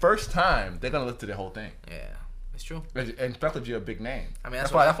least the first time, they're gonna listen to the whole thing. Yeah, it's true. And especially if you're a big name. I mean,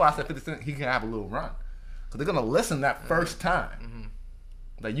 that's why I said 50 Cent. He can have a little run. Because they're gonna listen that first time.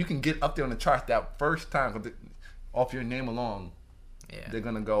 Mm-hmm. Like you can get up there on the charts that first time. Off your name alone. Yeah. They're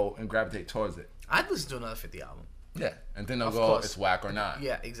gonna go and gravitate towards it. I'd listen to another 50 album. Yeah, and then they'll go, it's whack or not.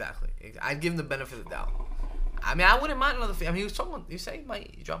 Yeah, exactly. I'd give him the benefit of the doubt. I mean, I wouldn't mind another. I mean, he was talking. You say he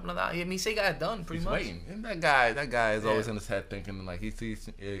might drop another. I mean, he say he got it done pretty much. Waiting. And that guy is always in his head thinking like he sees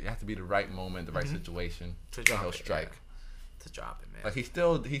it has to be the right moment, the right situation to drop he'll strike. Yeah. To drop it, man. Like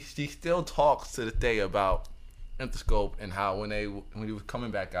he still talks to this day about Interscope and how when he was coming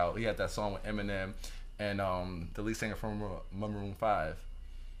back out, he had that song with Eminem and the lead singer from Maroon 5,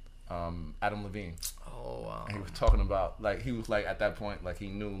 Adam Levine. Oh wow. And he was talking about he was at that point he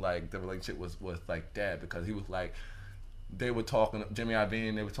knew the relationship was dead because he was they were talking Jimmy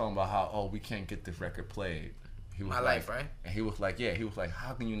Iovine, they were talking about how we can't get this record played. He was My Life, right? And he was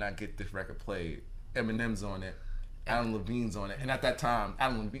how can you not get this record played? Eminem's on it, Adam Levine's on it, and at that time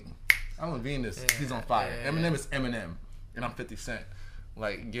Adam Levine is he's on fire. Yeah. Eminem is Eminem, and I'm 50 Cent.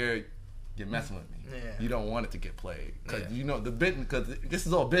 You're messing with me. Yeah. You don't want it to get played because the business. Because this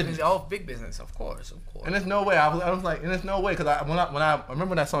is all business. It's all big business, of course. And there's no way. I was like, and there's no way because when I remember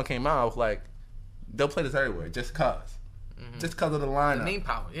when that song came out, I was like, they'll play this everywhere just cause of the lineup. The name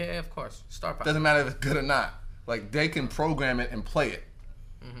power, yeah, of course, star power. Doesn't matter if it's good or not. They can program it and play it,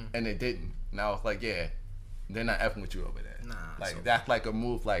 and they didn't. And I was like, yeah, they're not effing with you over there. Nah, that's like a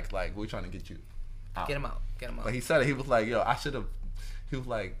move. We're trying to get you out. Get him out. He said it. He was like, yo, I should have. He was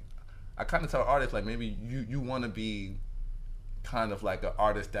like. I kind of tell artists maybe you want to be kind of like an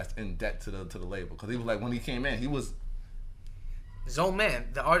artist that's in debt to the label because he was when he came in he was his own man.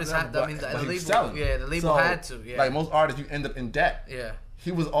 The artist had. The label. Yeah, the label had to. Yeah. Most artists, you end up in debt. Yeah.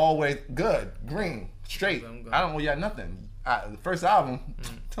 He was always good, green, straight. I don't owe you nothing. The first album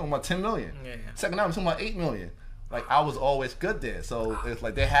talking about 10 million. Yeah. Second album talking about 8 million. I was always good there. So it's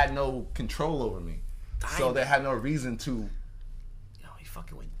they had no control over me. Diamond. So they had no reason to.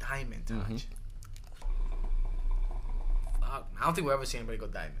 Fucking went diamond, Taj. Fuck. I don't think we'll ever see anybody go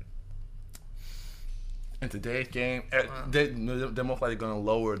diamond. In today's game, they're most likely going to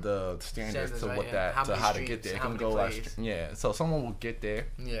lower the standards to how to get there. It can go so someone will get there.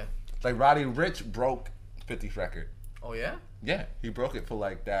 Yeah. Roddy Ricch broke 50's record. Oh yeah. Yeah, he broke it for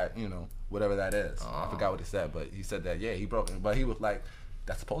that. Whatever that is. I forgot what he said, but he said that. Yeah, he broke it, but he was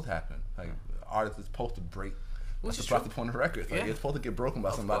that's supposed to happen. Like artists is supposed to break. Which that's is true. the point of records. Like it's supposed to get broken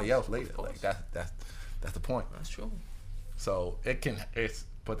by somebody else later. Like that's the point. That's true. So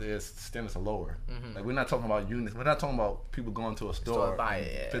but the standards are lower. Like we're not talking about units. We're not talking about people going to a store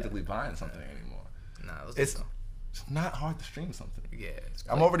and physically buying something anymore. Nah, it's not hard to stream something. Yeah,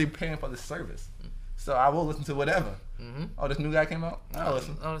 I'm already paying for this service, so I will listen to whatever. Oh, this new guy came out. I'll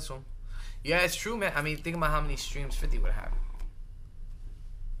listen. Oh, this one. Yeah, it's true, man. I mean, think about how many streams 50 would have.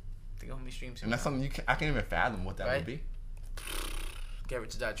 Think of how many streams. And that's something I can't even fathom what that would be. Get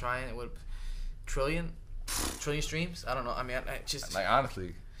Rich or Die Trying. It would trillion streams. I don't know. I mean, I just like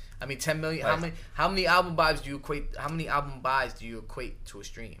honestly. I mean, 10 million. Like, how many album buys do you equate? How many album buys do you equate to a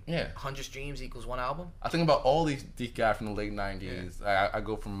stream? Yeah, 100 streams equals one album. I think about all these guys from the late '90s. Yeah. I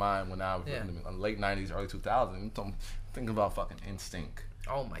go from mine when I was in the late '90s, early 2000s. I'm thinking about fucking NSYNC.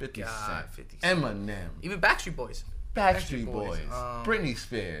 Oh my 50 God, Cent, 50 Cent. Eminem, even Backstreet Boys. Backstreet Boys. Britney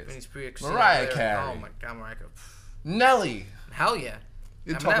Spears. Mariah Carey. Oh my God, Mariah Carey. Nelly. Hell yeah.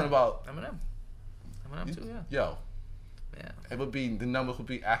 You're talking about Eminem too, yeah. Yo. Yeah. The numbers would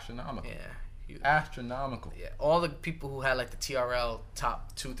be astronomical. Yeah. Astronomical. Yeah. All the people who had like the TRL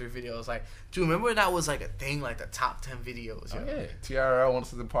top 2-3 videos, like, do you remember that was like a thing, like the top 10 videos? Oh, yeah. TRL,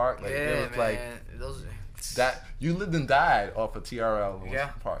 Once in the Park. Like, it was like that. You lived and died off of TRL and Once in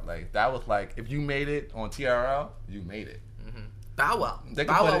the Park. Like that was like if you made it on TRL, you made it. Bow Wow.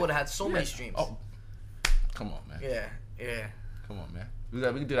 Bow Wow would have had so many streams. Oh, come on, man. Yeah. Come on, man. We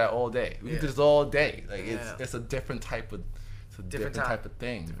can do that all day. We can do this all day. Like it's a different type of different type of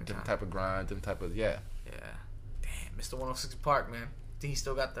thing. Different type of grind, different type of Yeah. Damn, Mr. 106 Park, man. He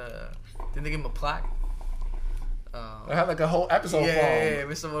still got didn't they give him a plaque? I had like a whole episode Yeah,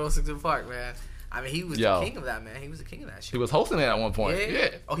 Mr. 106 Park, man. I mean, he was the king of that, man. He was the king of that shit. He was hosting it at one point.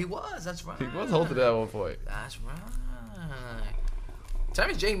 Yeah. Oh, he was. That's right. He was hosting it at one point. That's right.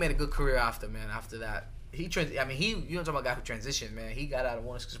 Tommy J made a good career after that. You don't talk about a guy who transitioned, man. He got out of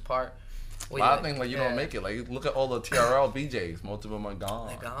 106 Park. A lot of things you don't make it. Like look at all the TRL BJs. Most of them are gone.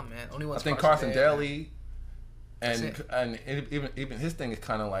 They're gone, man. Only one. I think Carson Daly, and even his thing is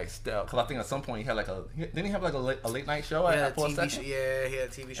kind of like stale. Because I think at some point he had didn't he have like a late night show for a second? Yeah, he had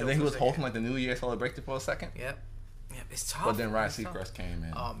a TV show. And then he was hosting like the New Year celebration for a second. Yep, it's tough. But then Ryan Seacrest came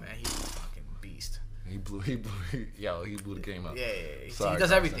in. Oh man, he's a fucking beast. He blew the game up. Yeah. Sorry, he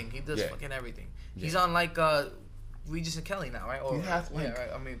does everything. He does fucking everything. Yeah. He's on like Regis and Kelly now, right? Or, he has like, right.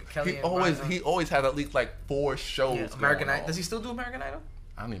 I mean, Kelly. He always had at least like 4 shows. Yeah. American Idol. Does he still do American Idol?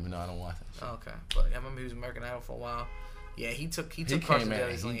 I don't even know. I don't watch that. Oh, okay, but I remember he was American Idol for a while. Yeah, he took Carson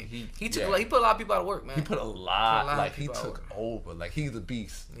Daly's lane. He put a lot of people out of work, man. He put a lot. Like he took over. Like he's a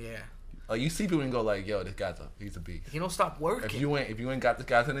beast. Yeah. Like you see people and go like, yo, this guy's he's a beast. He don't stop working. If you ain't got this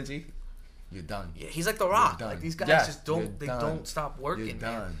guy's energy, you're done. Yeah, he's like The Rock. Like these guys just don't stop working. You're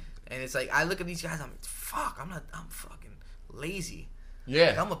done. Man. And it's like I look at these guys, I'm like, fuck, I'm fucking lazy. Yeah.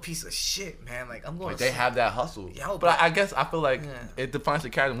 Like, I'm a piece of shit, man. Like I'm going. Like, they have that hustle. Yo, but I guess I feel like it defines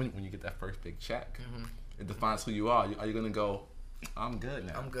your character when you get that first big check. It defines who you are. Are you gonna go? I'm good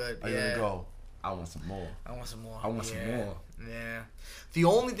now. I'm good. Are you gonna go? I want some more. I want some more. I want some more. Yeah. The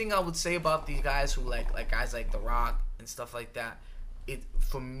only thing I would say about these guys who like guys like The Rock and stuff like that, it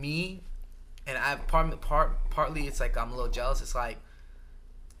for me, and I partly it's like I'm a little jealous. It's like,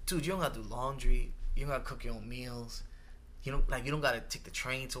 dude, you don't gotta do laundry. You don't gotta cook your own meals. You don't gotta take the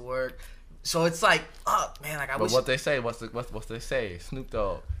train to work. So it's like, oh man, like I wish. But what they say, what's they say? Snoop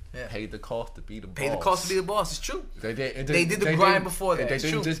Dogg. Yeah. Paid the cost to be the boss. Paid the cost to be the boss. It's true. They did the grind before that. They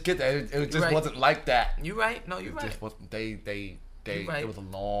didn't just get that. It just wasn't like that. You're right. No, you're right. Just wasn't, they it was a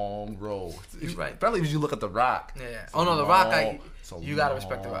long road. You're right. Especially if you look at The Rock. Yeah. Oh no, The Rock. You gotta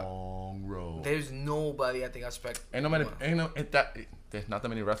respect The Rock. Long road. There's nobody I think I respect. There's not that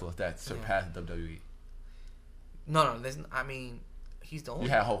many wrestlers that surpass WWE. No. I mean, he's the only.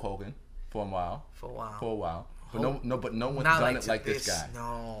 You had Hulk Hogan for a while. But no one's done it like this guy.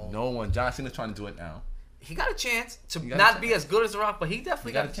 No one. John Cena's trying to do it now. He got a chance to not be as good as The Rock, but he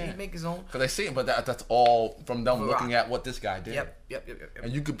definitely got a chance to make his own. Because they see it, but that's all from them looking at what this guy did. Yep.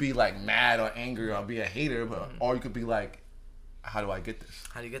 And you could be like mad or angry or be a hater, or you could be like, how do I get this?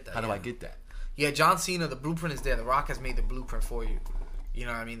 How do you get that? How do I get that? Yeah, John Cena, the blueprint is there. The Rock has made the blueprint for you. You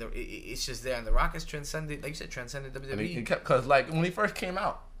know what I mean? It's just there. And The Rock has transcended, like you said, transcended WWE. Because like when he first came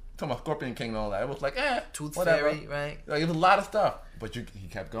out, talking about Scorpion King and all that, it was like, Tooth whatever. Fairy, right? Like, it was a lot of stuff, but he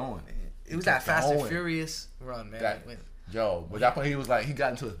kept going. It was that Fast and Furious run, man. But that point he was like, he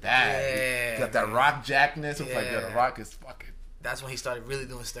got into his bag. Yeah, he got that rock jackness. It was like, The Rock is fucking. That's when he started really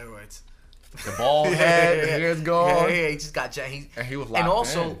doing steroids. The bald head, the hair's gone. Yeah, he just got jacked. And he was locked And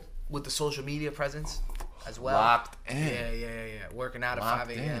also in. with the social media presence, as well. Locked in. Yeah. Working out at Locked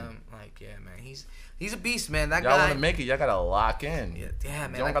 5 a.m. in. Like, yeah, man. He's a beast, man. That y'all guy. want to make it, y'all gotta lock in. Yeah,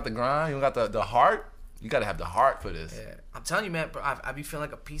 man. You don't got the grind. You don't got the heart. You gotta have the heart for this. Yeah, I'm telling you, man. Bro, I be feeling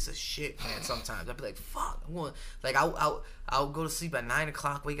like a piece of shit, man. Sometimes I be like, fuck. I'll go to sleep at 9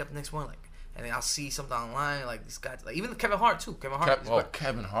 o'clock, wake up the next morning, like, and then I'll see something online, like these guys, like even Kevin Hart too. Kevin Hart.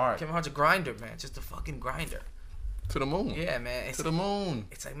 Kevin Hart. Kevin Hart's a grinder, man. Just a fucking grinder. To the moon. Yeah, man. To the moon.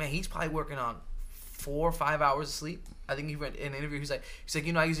 It's like, man, he's probably working on 4 or 5 hours of sleep. I think he read in an interview. He's like,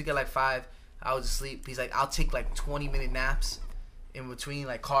 you know, I usually get like 5 hours of sleep. He's like, I'll take like 20-minute naps in between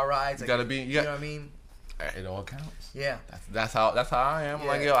like car rides. Like, you know what I mean? It all counts. Yeah. That's how I am. Yeah.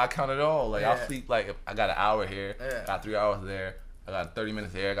 Like, yo, I count it all. Like, Yeah. I'll sleep like if I got an hour here, Yeah. got 3 hours there, I got 30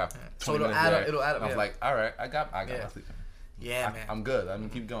 minutes here, I got 20 So it'll minutes add there. up. It'll add up. And I was like, all right, I got my sleep. Yeah, man. I'm good. I'm gonna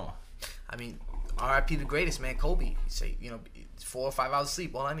keep going. I mean, R.I.P. the greatest, man. Kobe. You say, you know, 4 or 5 hours of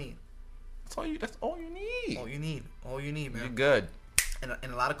sleep. All I need. That's all you need. All you need, man. You're good. And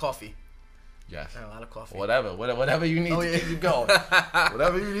a lot of coffee. Yes. And a lot of coffee. Whatever you need to keep you going.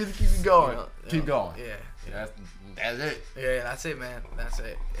 Whatever you need to keep you going. Keep going. Yeah. That's it. Yeah, that's it, man. That's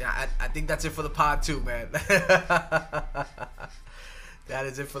it. Yeah, I think that's it for the pod too, man. That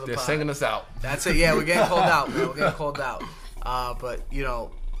is it for the They're pod. singing us out. That's it. Yeah, we're getting called out, man. We're getting called out. But, you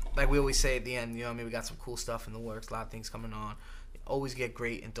know, like we always say at the end, you know what I mean? We got some cool stuff in the works, a lot of things coming on. Always get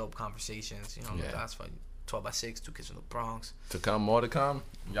great and dope conversations. You know, that's fun. 12 by 6, 2 Kids from the Bronx. More to come.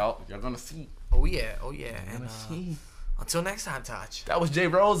 Y'all gonna see. Oh, yeah. And see. until next time, Taj. That was Jay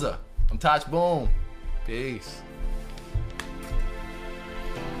Rosa. I'm Taj Boom. Peace.